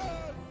those.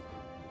 archers!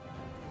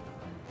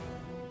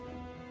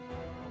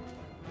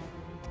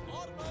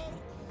 Armored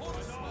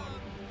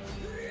horsemen!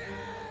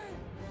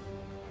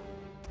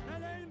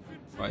 Melee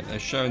infantry! Right, they're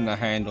showing their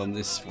hand on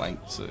this flank,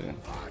 so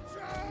Archers!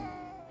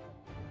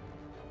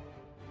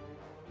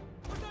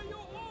 What are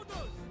your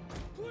orders?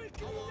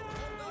 Quickly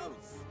now!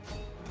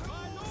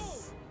 My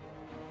lord!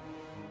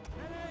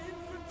 Melee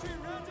infantry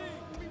ready!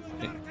 We will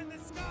darken the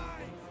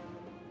skies!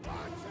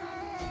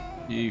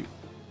 Archers! you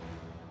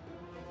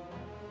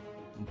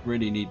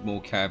really need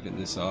more cav in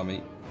this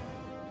army.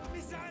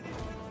 Missile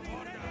infantry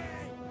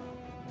ready!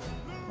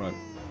 Right,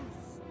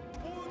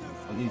 Orders!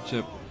 I need to.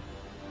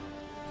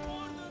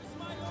 Orders,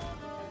 my lord!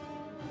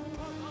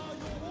 What are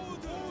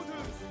your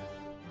orders?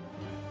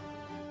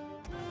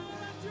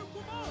 At your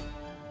command!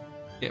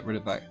 Get rid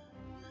of that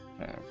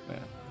cav there.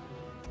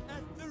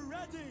 At the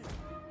ready!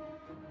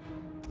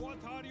 What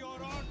are your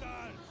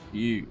orders?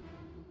 You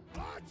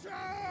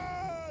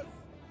Archers!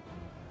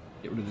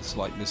 get rid of this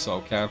light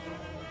missile cav.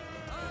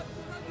 At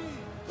ready!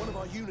 One of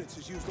our units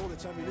has used all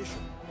its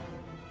ammunition.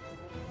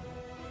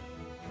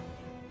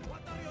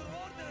 What are your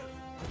orders?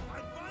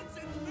 Advance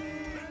at speed!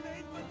 Melee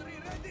infantry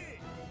ready!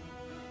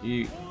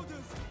 You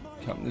Orders,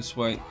 my come this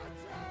way.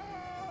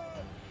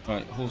 Archers!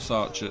 Right, horse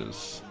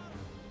archers.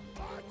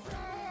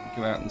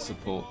 Go out and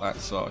support that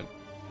side.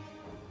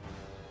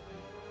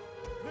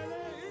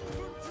 Melee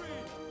infantry!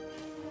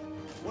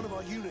 One of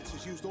our units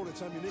has used all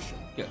its ammunition.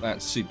 Get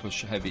that super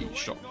heavy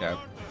shock cav.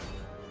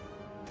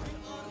 We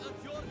are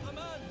at your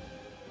command!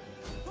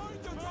 Find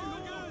your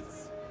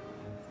targets!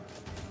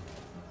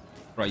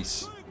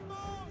 Brace. Quick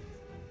march!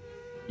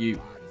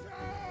 You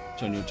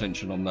turn your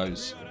attention on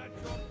those. We are at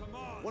your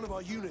command! One of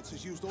our units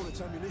has used all its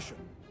ammunition.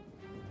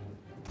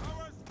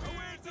 Ours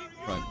awaiting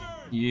Right,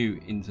 orders! you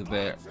into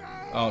their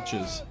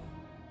archers.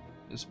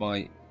 It's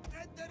my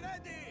At the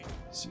ready!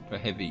 super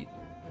heavy.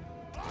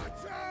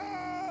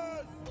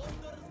 Archers! Orders,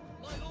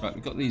 my lord! Right,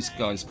 we've got these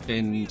guys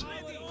pinned.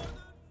 Ready!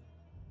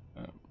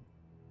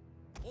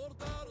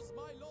 Orders,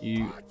 my lord!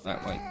 You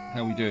that way.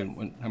 How we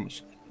doing?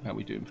 How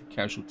we doing for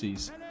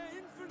casualties?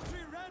 Melee infantry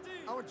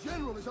ready! Our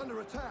general is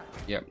under attack.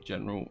 Yep,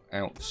 general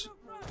out. Spearmen!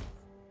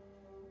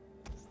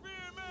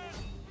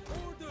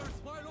 Orders,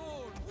 my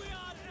lord! We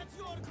are at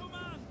your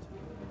command!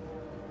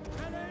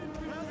 Melee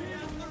infantry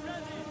at the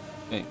ready!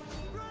 Okay,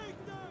 Break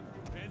them!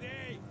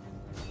 Ready!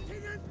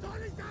 King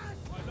Antonius!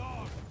 My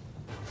lord!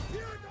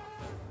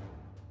 Theodore!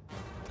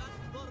 At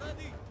the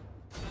ready!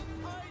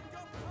 Find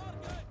your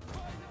target!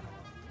 Find your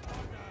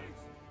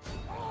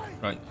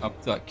orders! right, up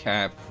that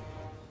cav.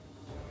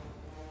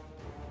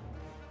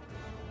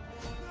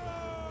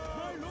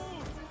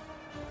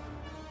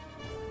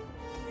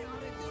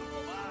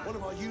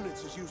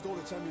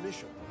 its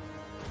ammunition.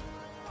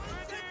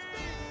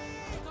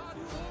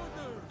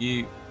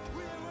 You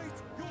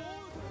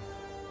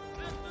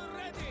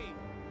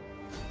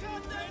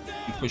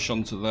push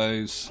onto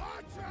those.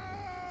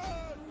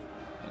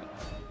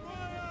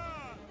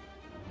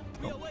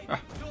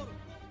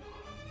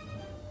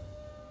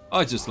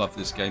 I just love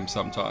this game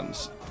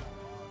sometimes.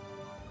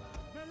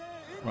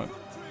 Right.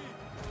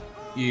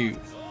 You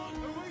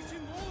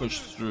push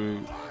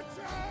through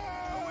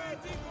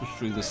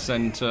the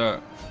center.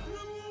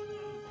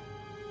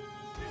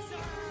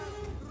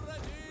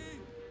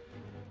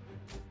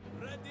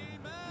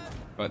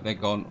 Right, they're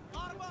gone.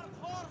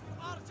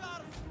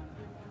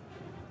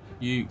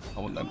 I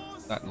want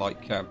that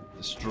light cab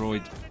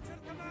destroyed.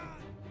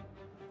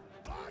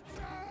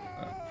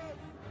 I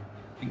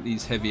think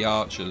these heavy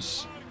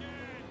archers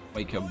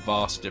make a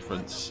vast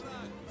difference.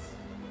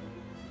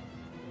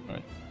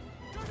 Right.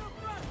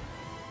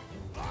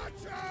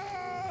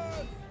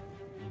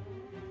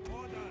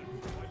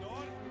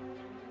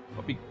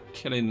 I'll be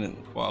killing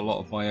quite a lot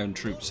of my own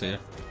troops here.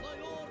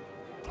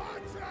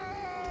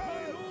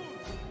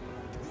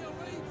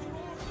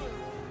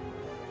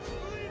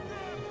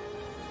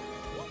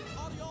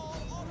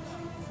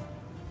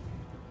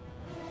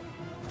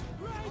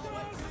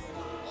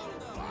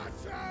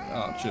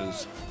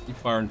 Archers, you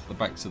fire into the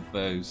backs of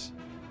those.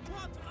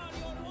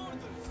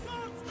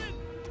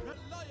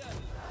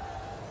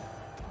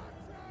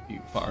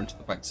 You fire into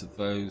the backs of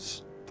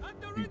those.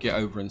 You get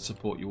over and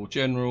support your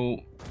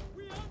general.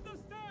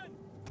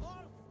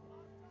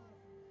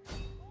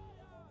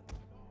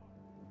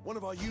 One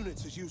of our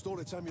units has used all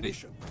its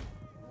ammunition.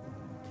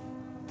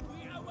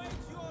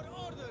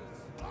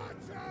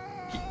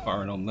 Keep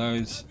firing on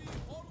those.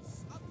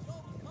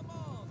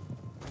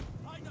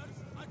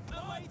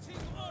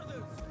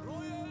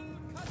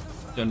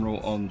 General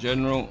on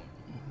general.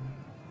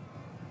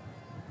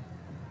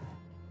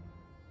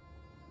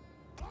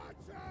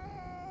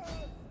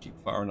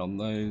 Keep firing on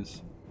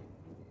those.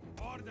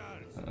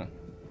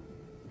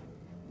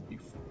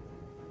 Keep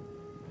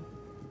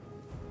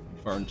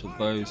firing to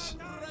those.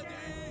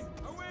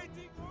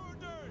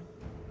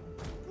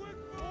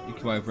 You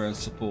come over and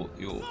support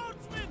your.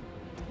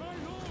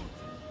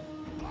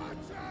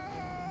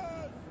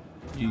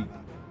 You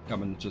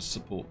come and just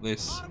support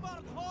this.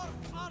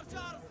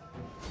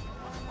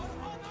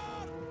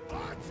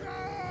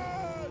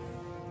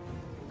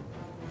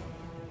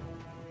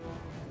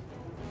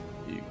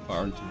 You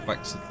fire into the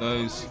backs of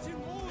those.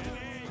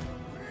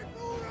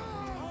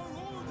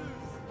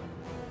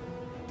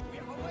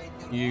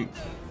 You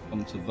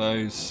onto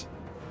those.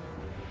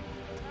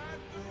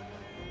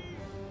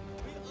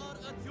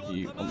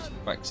 You onto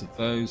the backs of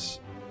those.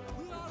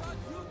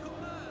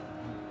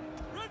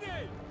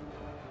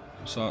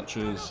 Those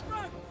archers.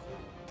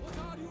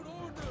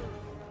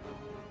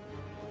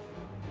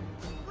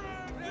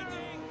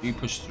 You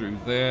push through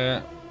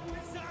there.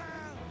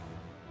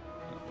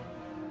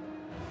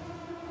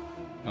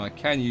 Now I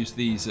can use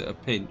these at a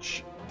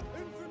pinch.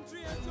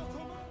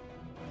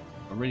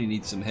 I really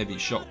need some heavy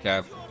shot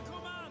cav.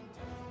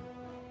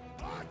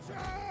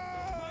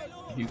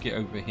 You get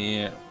over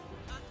here.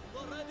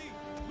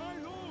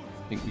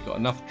 I think we've got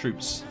enough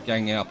troops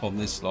ganging up on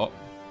this lot.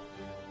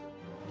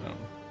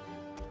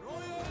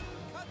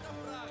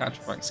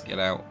 Cataphracts get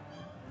out.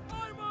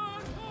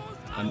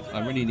 And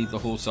I really need the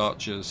horse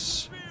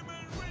archers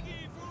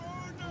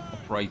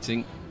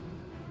operating.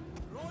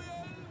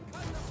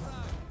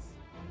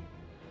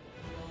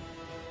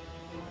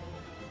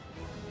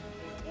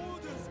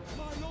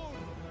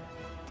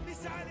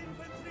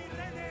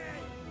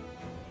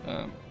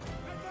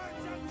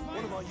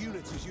 One of our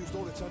units has used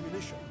all its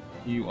ammunition.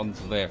 You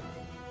onto there.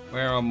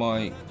 Where are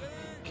my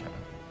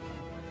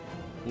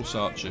horse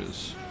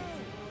archers?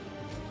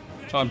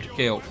 Time to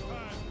kill.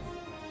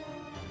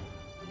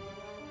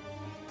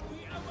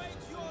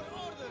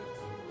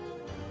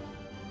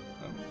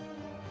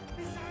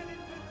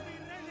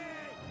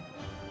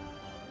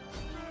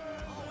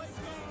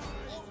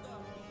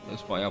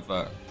 There's my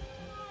other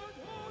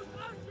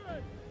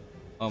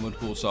armoured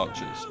horse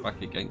archers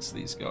back against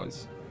these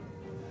guys.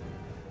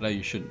 No,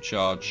 you shouldn't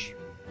charge.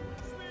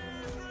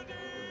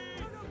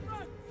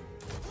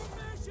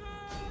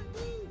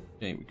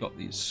 Okay, we got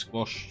these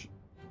squashed.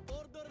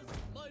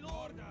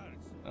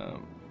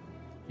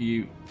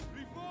 You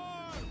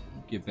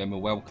give them a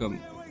welcome.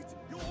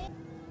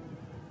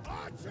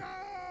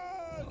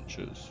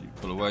 Archers, you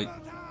pull away.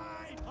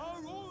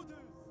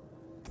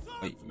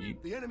 Wait, you.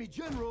 The enemy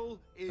general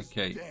is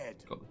dead.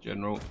 Got the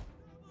general.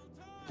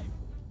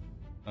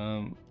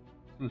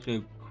 Let's do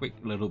a quick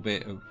little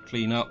bit of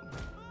clean up.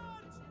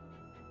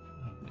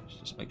 Let's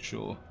just make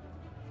sure.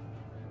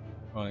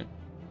 Right,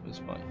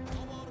 where's my?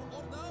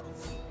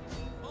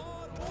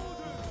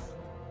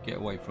 Get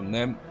away from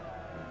them.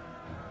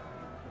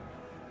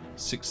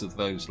 6 of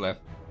those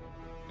left.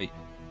 Hey,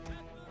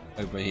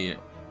 over here.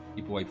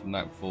 Keep away from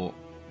that fort.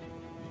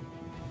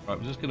 Right,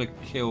 we're just gonna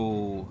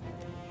kill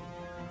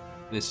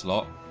this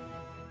lot.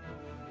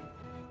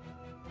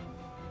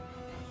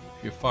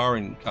 If you're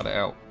firing, cut it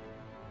out.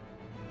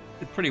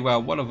 Did pretty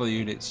well. One of the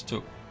units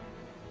took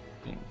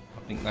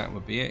think that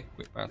would be it.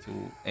 Quick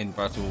battle, end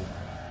battle.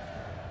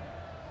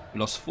 We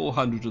lost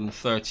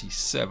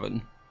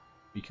 437.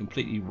 We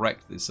completely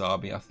wrecked this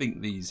army. I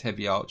think these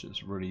heavy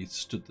archers really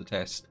stood the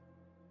test.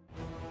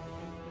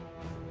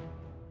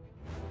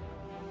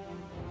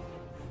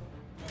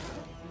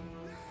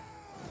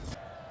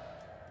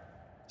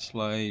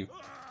 Slave,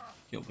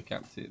 kill the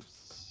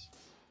captives.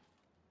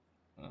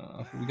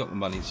 I think we got the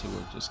money, so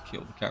we'll just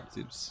kill the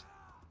captives.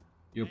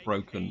 You're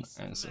broken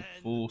as a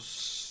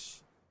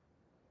force.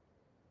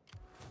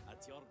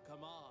 At your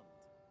command.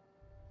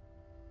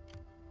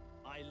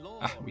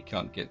 We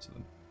can't get to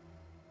them.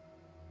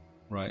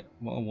 Right,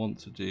 what I want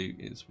to do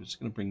is we're just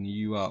going to bring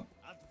you up.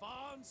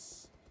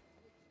 Advance.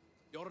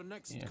 Your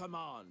next Yeah.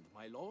 command,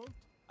 my lord.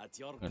 At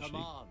your Actually,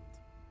 command.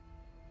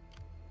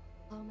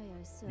 How may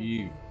I serve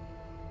You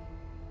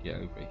get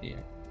over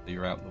here, so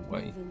you're out of the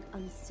way. Moving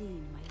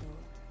unseen, my lord.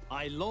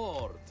 My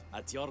lord,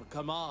 at your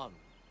command.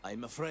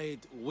 I'm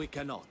afraid we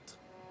cannot.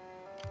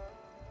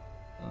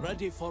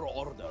 Ready for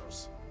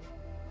orders.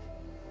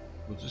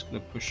 We're just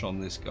going to push on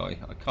this guy.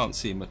 I can't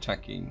see him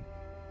attacking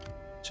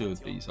two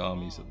of these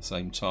armies at the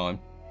same time.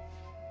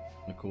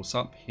 And of course,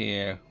 up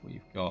here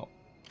we've got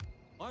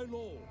My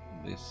lord.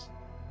 this.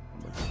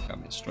 And we're just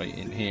coming straight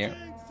in here.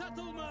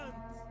 Settlement.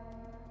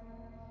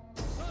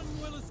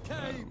 None will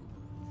escape.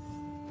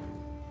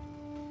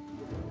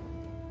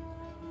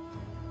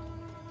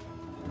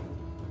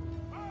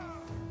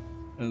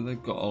 And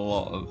they've got a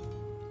lot of.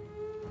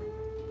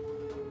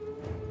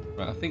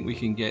 Right, I think we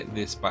can get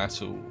this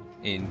battle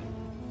in.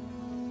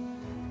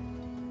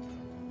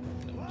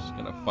 I'm just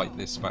going to fight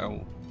this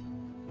battle.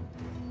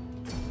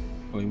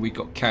 I mean, we've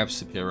got cav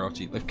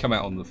superiority. They've come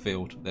out on the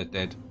field. They're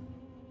dead.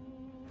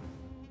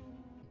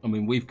 I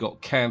mean, we've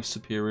got cav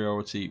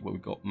superiority. Well,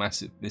 we've got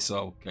massive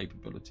missile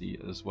capability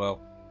as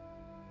well.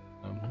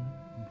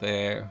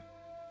 Their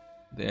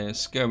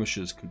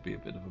skirmishers could be a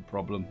bit of a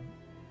problem.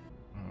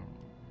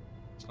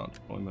 Start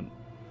deployment.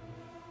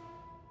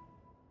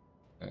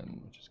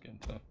 And we're just going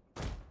to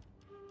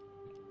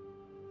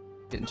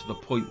getting to the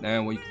point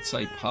now where you can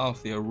say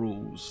Parthia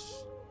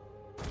rules.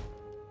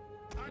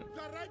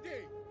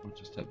 We'll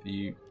just have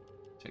you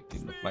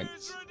protecting the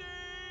flanks.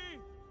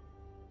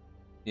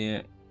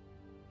 Yeah.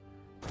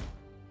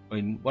 I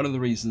mean, one of the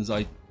reasons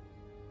I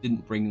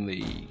didn't bring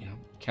the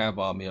cav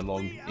army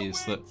along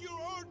is that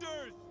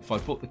if I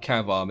put the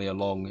cav army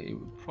along, it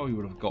probably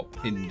would have got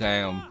pinned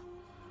down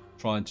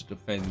trying to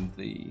defend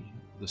the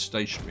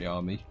stationary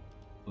army.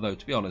 Although,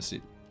 to be honest,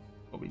 it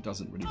probably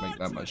doesn't really make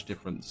that much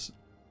difference.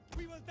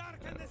 We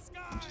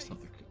just have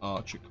the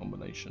archer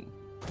combination.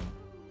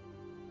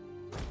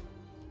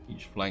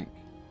 Each flank,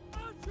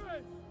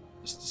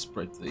 just to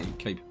spread the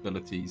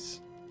capabilities.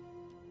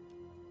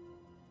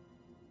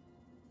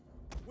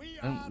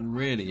 I don't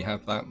really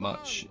have that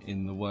much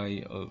in the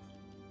way of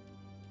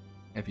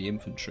heavy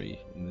infantry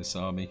in this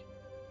army.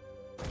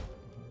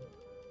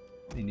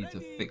 We need to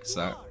fix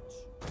that.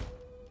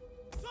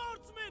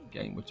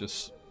 Again, we'll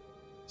just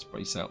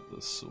space out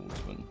the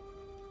swordsman.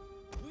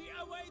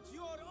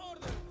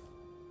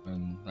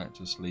 And that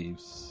just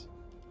leaves.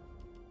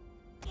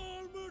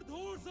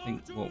 I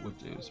think what we'll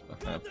do is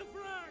perhaps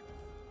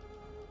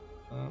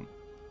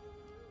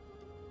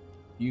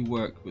you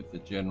work with the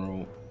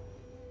general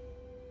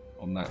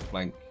on that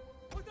flank,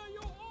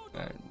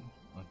 and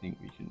I think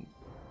we can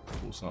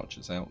force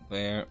archers out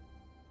there.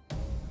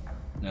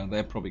 Now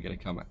they're probably going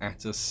to come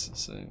at us,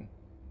 so. Do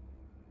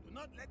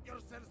not let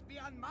yourselves be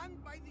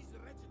unmanned by these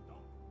wretched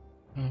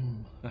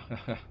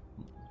dogs.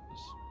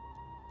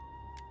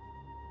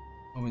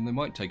 I mean, they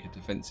might take a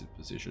defensive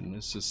position.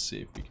 Let's just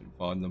see if we can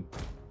find them.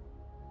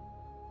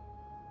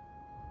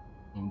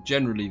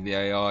 Generally, the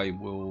AI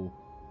will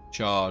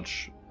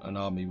charge an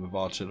army with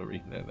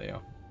artillery. There they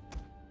are.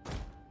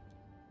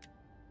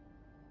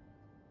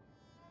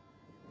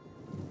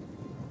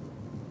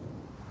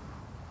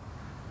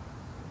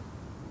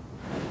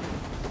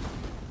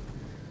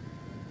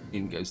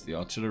 In goes the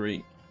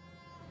artillery.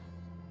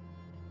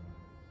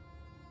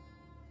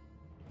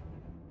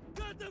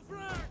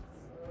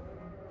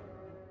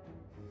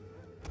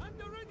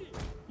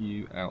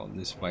 You out on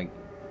this flank,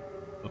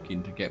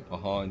 looking to get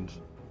behind.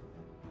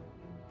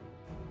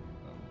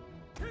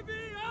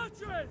 Heavy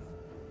archers!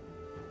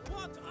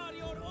 What are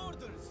your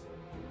orders?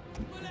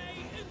 Malay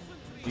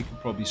infantry! You could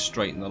probably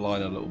straighten the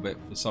line a little bit.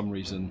 For some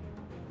reason,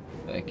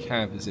 their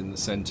cav is in the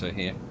centre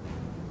here,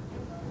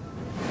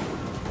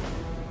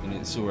 and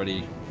it's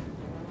already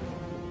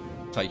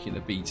taking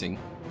a beating.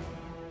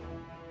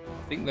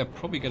 I think they're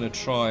probably going to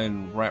try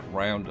and wrap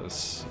round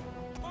us.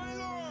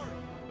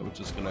 So we're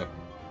just going to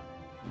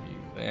you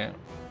there.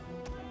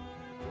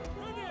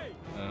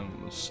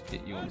 Let's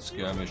get you on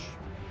skirmish.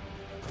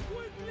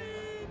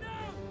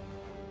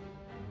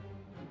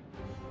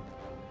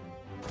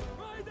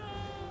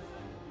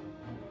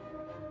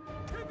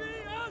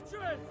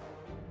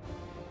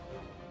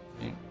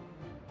 Okay.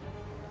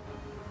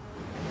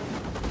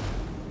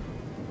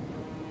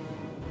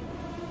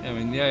 I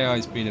mean, the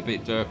AI's been a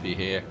bit derpy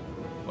here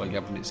by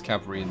having its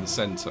cavalry in the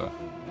centre.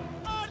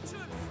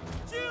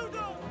 Can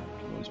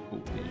always pull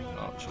the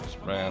archers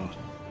round.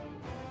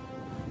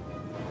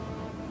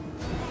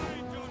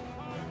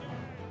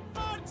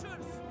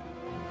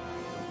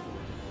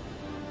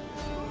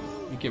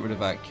 You get rid of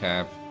that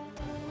cav.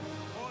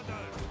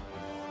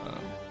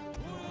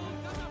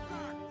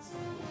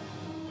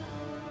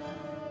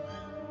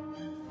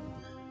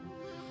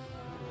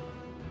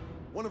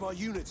 One of our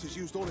units has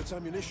used all its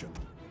ammunition.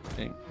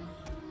 Okay.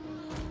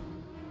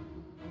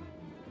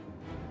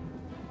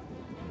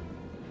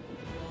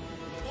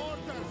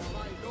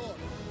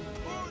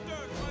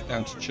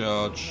 Down to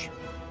charge.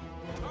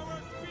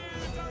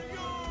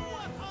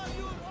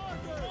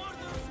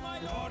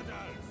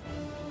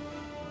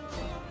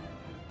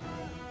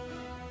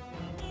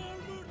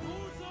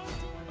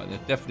 Right, they're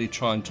definitely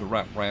trying to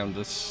wrap round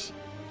us.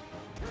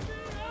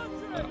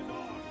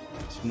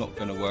 It's not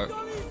going to work.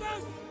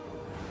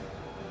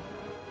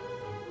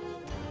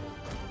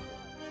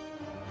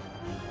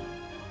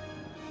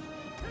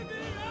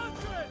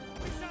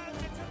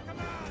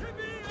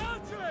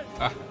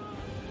 Ah.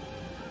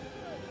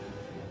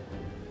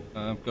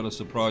 I've got a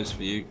surprise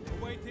for you.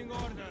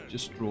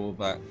 Just draw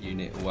that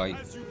unit away.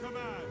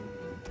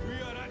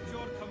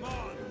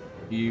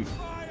 You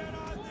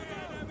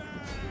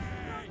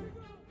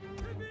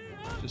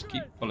just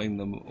keep pulling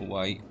them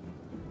away.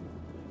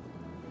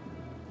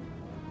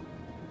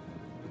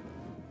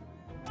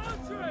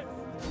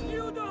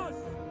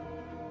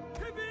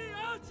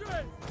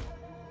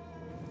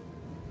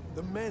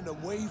 The men are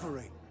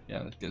wavering.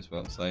 Yeah, that goes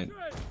without saying.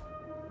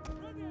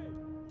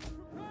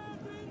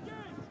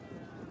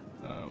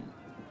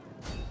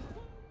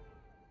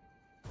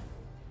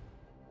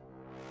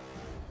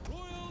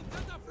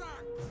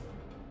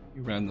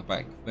 You round the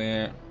back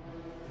there.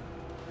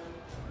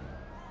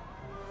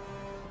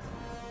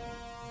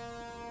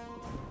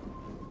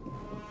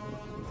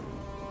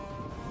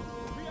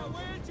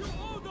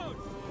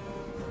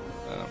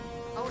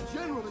 Our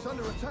general is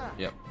under attack.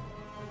 Yep.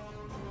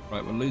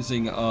 Right, we're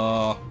losing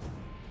our...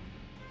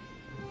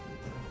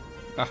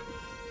 Ah.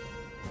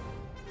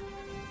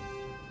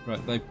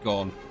 Right, they've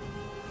gone.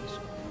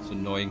 It's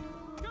annoying.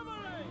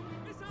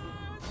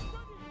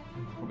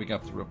 Probably gonna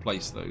have to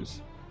replace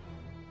those.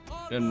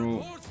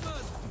 General, I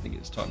think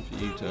it's time for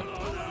you to...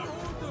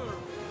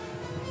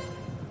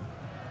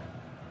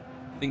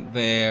 I think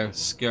their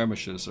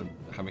skirmishers are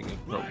having a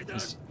problem.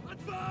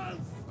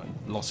 I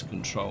lost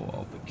control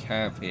of the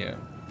cav here.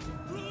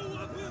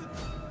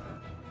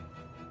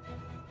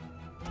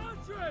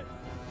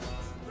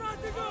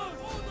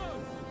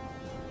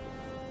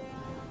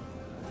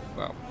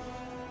 Well,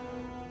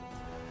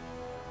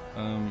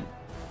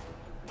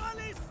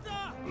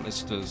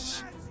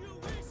 ballistas.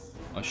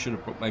 I should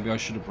have brought. Maybe I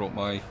should have brought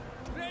my.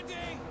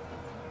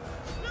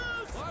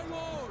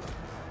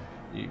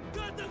 You.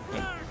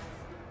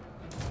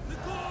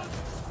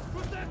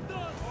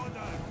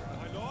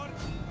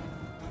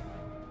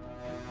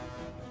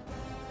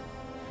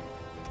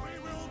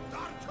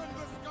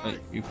 Hey,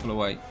 you pull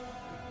away.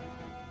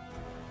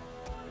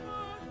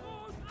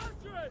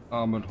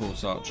 Armored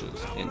horse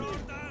archers in.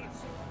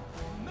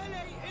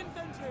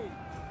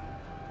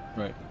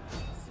 Right.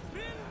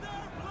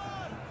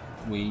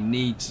 We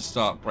need to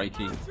start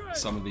breaking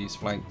some of these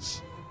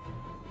flanks.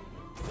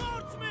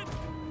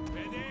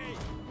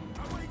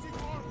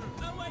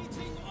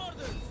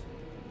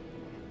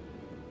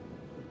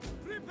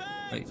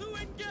 Hey,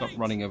 stop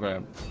running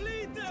around.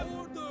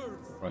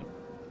 Right.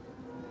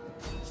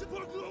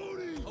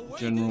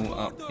 General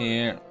up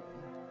here.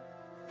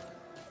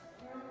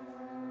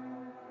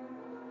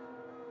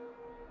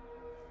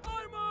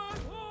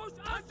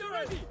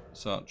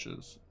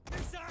 Archers.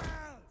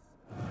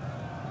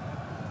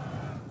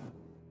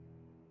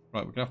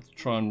 Right, we're gonna have to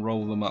try and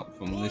roll them up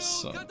from this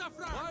side.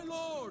 My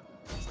lord,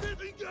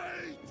 engage.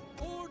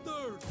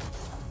 Orders.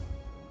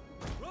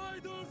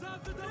 Riders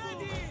at the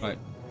double. Right.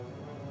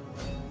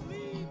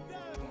 Lead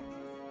them.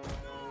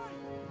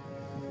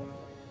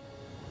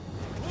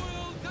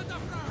 Royal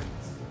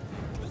cataphracts.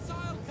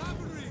 Missile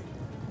cavalry.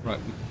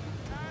 Right,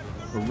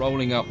 we're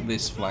rolling up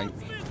this flank.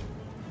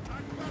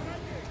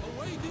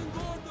 Awaiting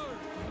order.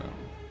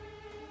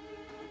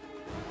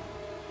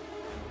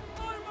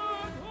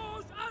 Armored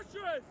horse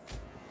archers.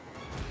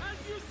 As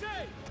you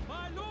say,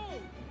 my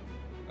lord.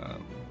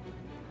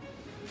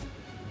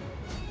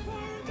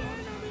 For the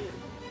enemy.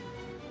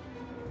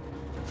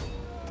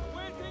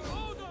 Waiting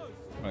orders.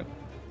 Right,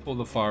 pull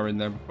the fire in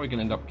there. We're probably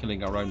gonna end up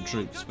killing our own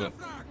troops, but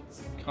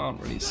can't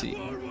really see.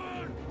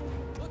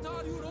 What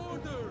are your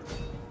orders?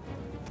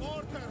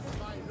 Orders,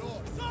 my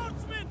lord.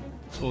 Swordsman.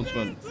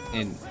 Swordsman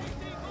in.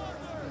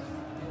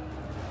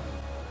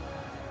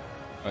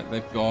 Right,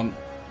 they've gone.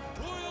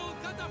 Royal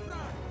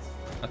cataphracts.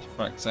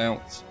 Cataphracts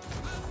out. As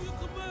you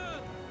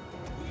command.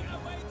 We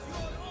await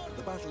your order.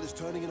 The battle is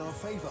turning in our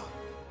favor.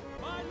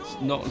 My It's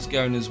lord. not as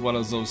going as well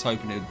as I was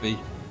hoping it would be.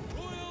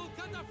 Royal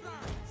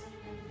cataphracts.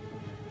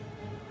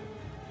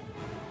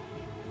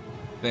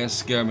 Their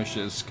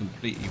skirmishers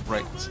completely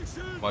wrecked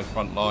my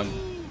front line.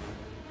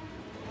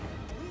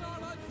 We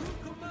are at your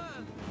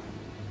command.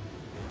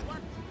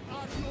 What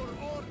are your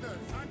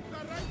orders? At the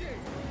ready.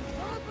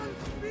 Open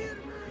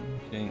spearmen.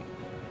 Okay.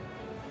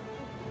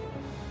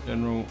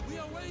 General. We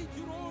await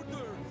your orders.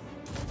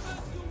 As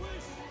you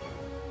wish.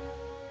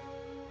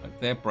 Right,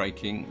 they're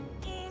breaking.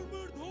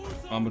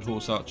 Armored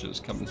horse archers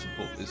come and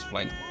support this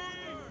flank.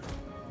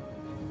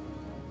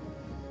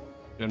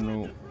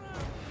 General.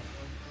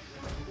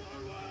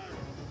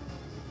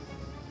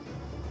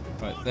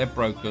 Right, they're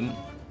broken.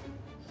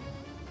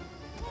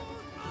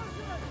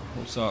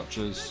 Horse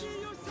archers.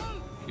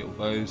 Kill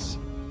those.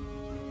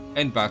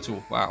 End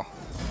battle. Wow.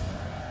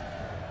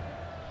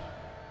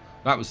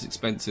 That was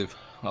expensive.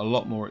 A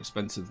lot more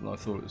expensive than I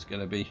thought it was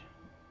going to be.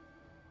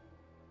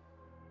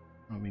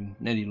 I mean,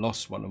 nearly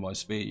lost one of my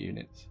spear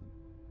units.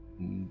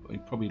 We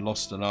probably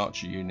lost an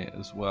archer unit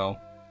as well.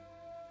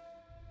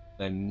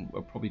 Then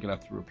we're probably going to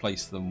have to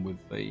replace them with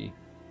the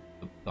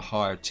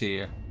higher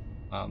tier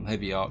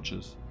heavy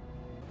archers.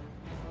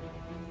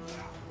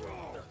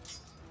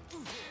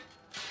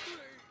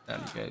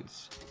 Down he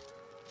goes.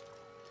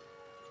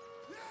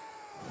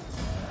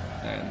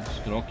 And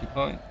just going to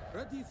occupy.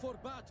 Ready for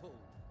battle.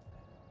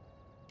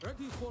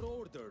 Ready for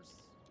orders.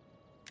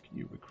 Can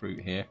you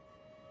recruit here?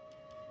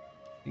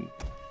 I think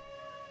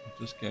I'm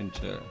just going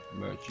to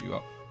merge you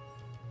up.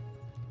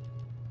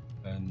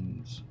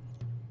 And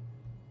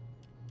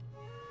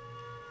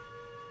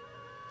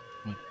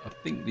I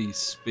think these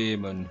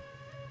spearmen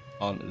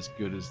aren't as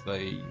good as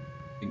they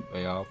think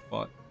they are.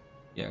 But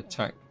yeah,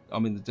 attack. I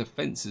mean, the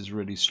defense is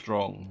really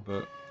strong,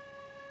 but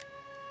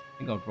I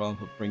think I'd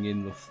rather bring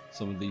in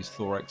some of these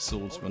thorax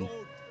swordsmen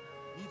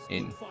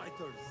in.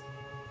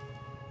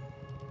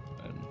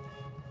 And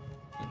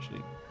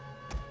actually,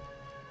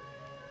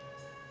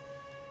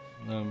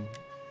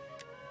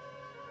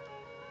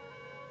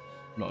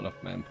 not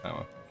enough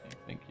manpower. Okay,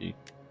 thank you.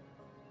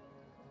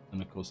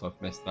 And of course, I've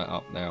messed that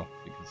up now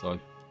because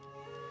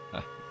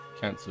I've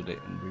cancelled it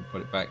and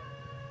re-put it back.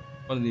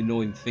 One of the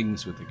annoying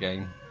things with the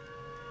game.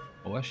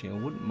 Oh, actually, I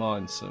wouldn't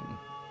mind some.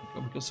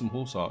 We've got some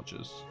horse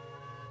archers.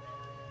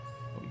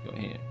 What we got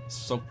here?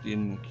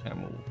 Sogdian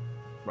camel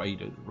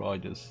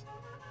riders.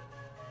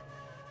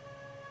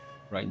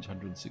 Range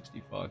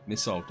 165.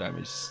 Missile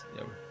damage.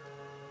 Yeah.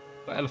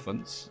 But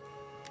elephants.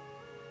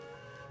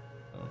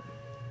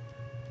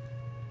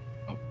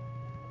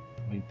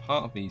 I mean,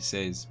 part of me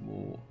says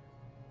more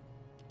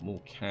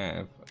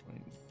cav. I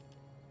mean,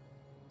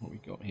 what we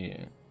got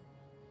here?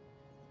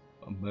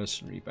 A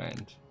mercenary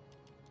band.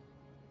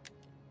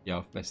 Yeah,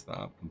 I've messed that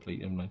up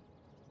completely, haven't I?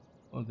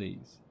 What are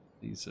these?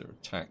 These are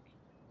attack.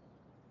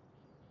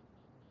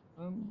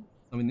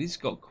 I mean, these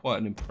got quite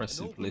an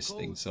impressive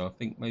listing, so I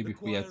think maybe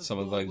if we add some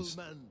of those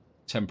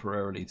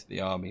temporarily to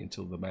the army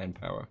until the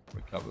manpower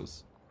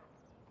recovers.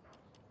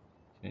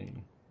 Okay,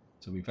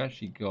 so we've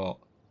actually got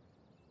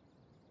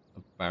a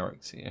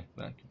barracks here.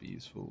 That could be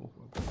useful.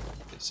 We'll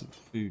get some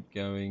food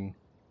going.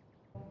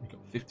 We've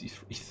got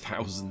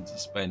 53,000 to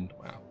spend.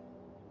 Wow.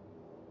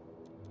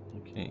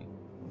 Okay.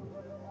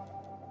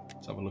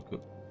 Let's have a look at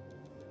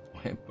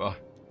my empire.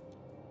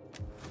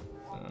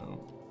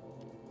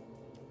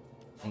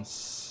 I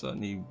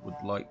certainly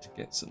would like to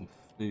get some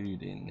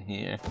food in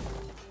here.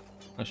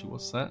 Actually,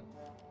 what's that?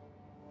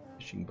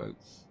 Fishing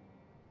boats.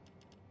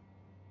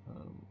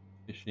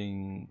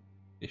 Fishing.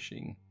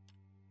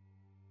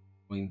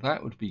 I mean,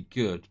 that would be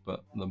good,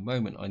 but at the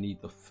moment I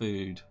need the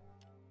food.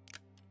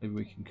 Maybe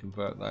we can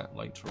convert that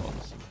later on.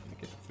 So we're going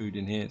to get the food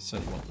in here.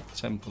 Certainly want the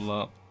temple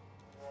up.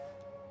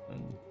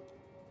 And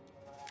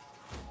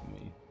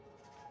we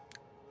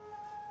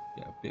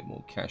get a bit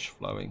more cash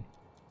flowing.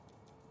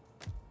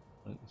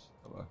 Let's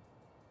have a...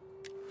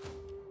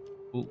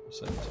 Oh,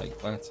 so take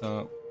that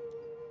up.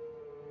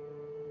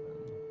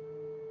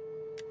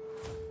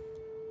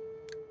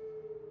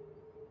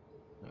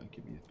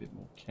 Give me a bit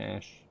more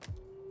cash.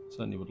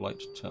 Certainly would like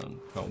to turn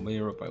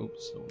Palmyra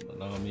boats on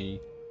an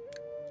army.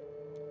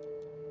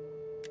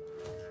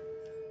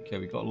 Okay,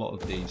 we got a lot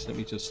of these. Let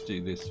me just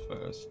do this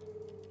first.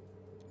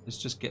 Let's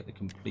just get the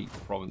complete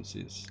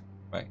provinces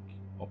back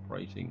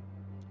operating.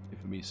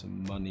 Give me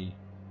some money.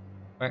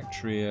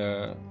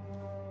 Bactria.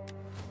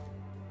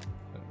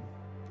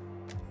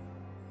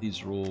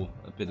 These are all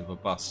a bit of a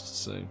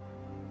bust, so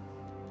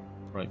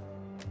right.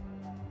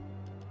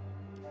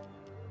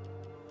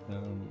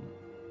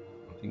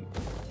 I think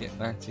get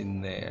that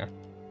in there.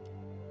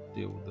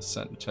 Deal with the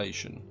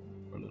sanitation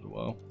for a little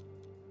while,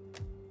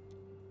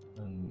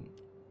 and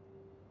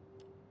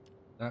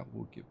that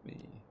will give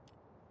me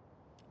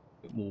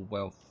a bit more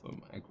wealth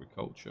from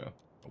agriculture.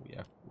 Oh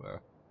yeah,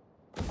 where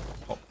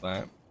pop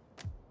that.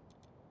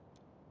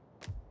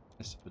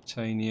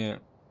 Mesopotamia.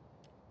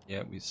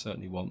 Yeah, we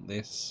certainly want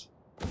this.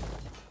 I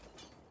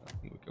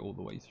think we'll go all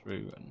the way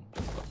through and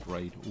just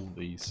upgrade all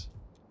these.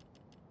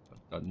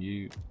 I've done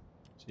you,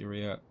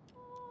 Syria.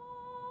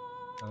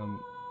 I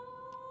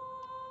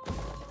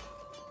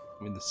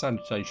mean, the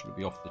sanitation would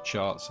be off the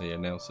charts here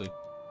now, so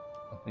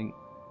I think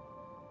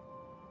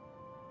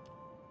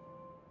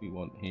we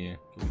want here.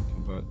 Can we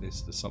convert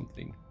this to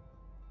something?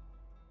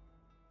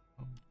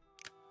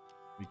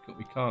 We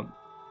can't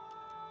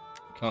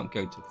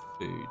go to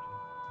food.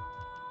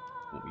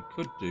 What we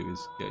could do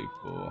is go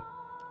for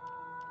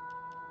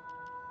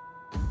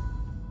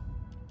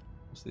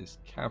What's this?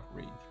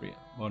 Cavalry 3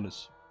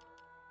 minus.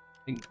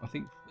 I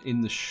think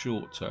in the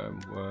short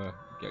term we'll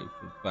go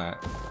for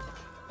that.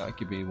 That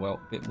could be a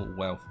bit more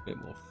wealth, a bit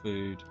more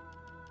food,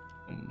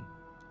 and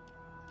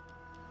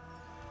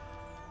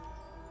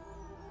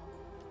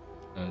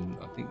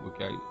I think we'll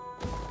go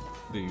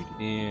food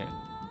here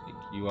and pick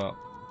you up.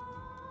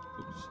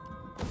 Oops.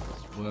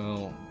 As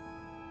well,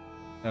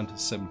 down to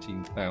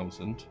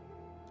 17,000.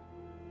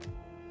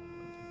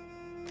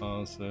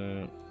 Arthur,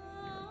 you're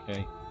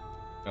okay.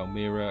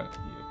 Palmyra,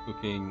 you're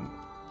cooking.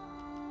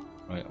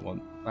 Right, I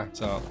want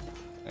that up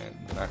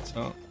and that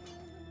up.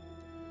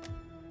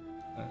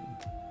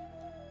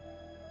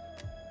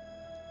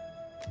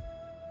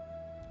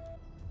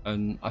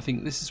 And I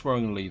think this is where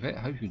I'm going to leave it. I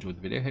hope you enjoyed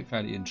the video. I hope you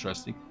found it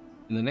interesting.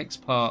 In the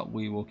next part,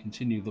 we will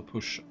continue the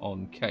push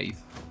on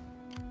Kath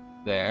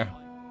there.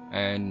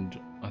 And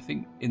I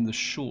think in the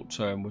short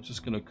term, we're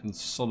just going to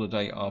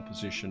consolidate our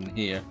position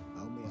here.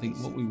 I think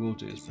what we will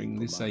do is bring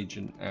this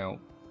agent out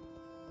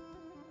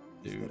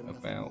to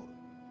about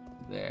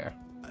there.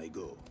 I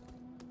go.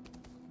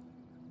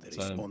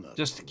 So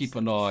just to keep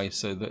an eye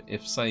so that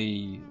if,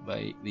 say,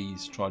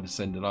 these try to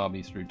send an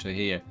army through to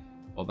here,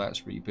 while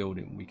that's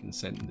rebuilding, we can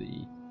send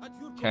the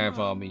Cav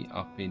army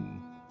up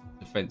in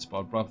defense. But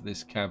I'd rather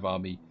this Cav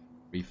army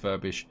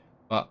refurbish.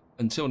 But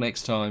until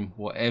next time,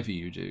 whatever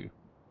you do,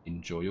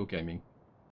 enjoy your gaming.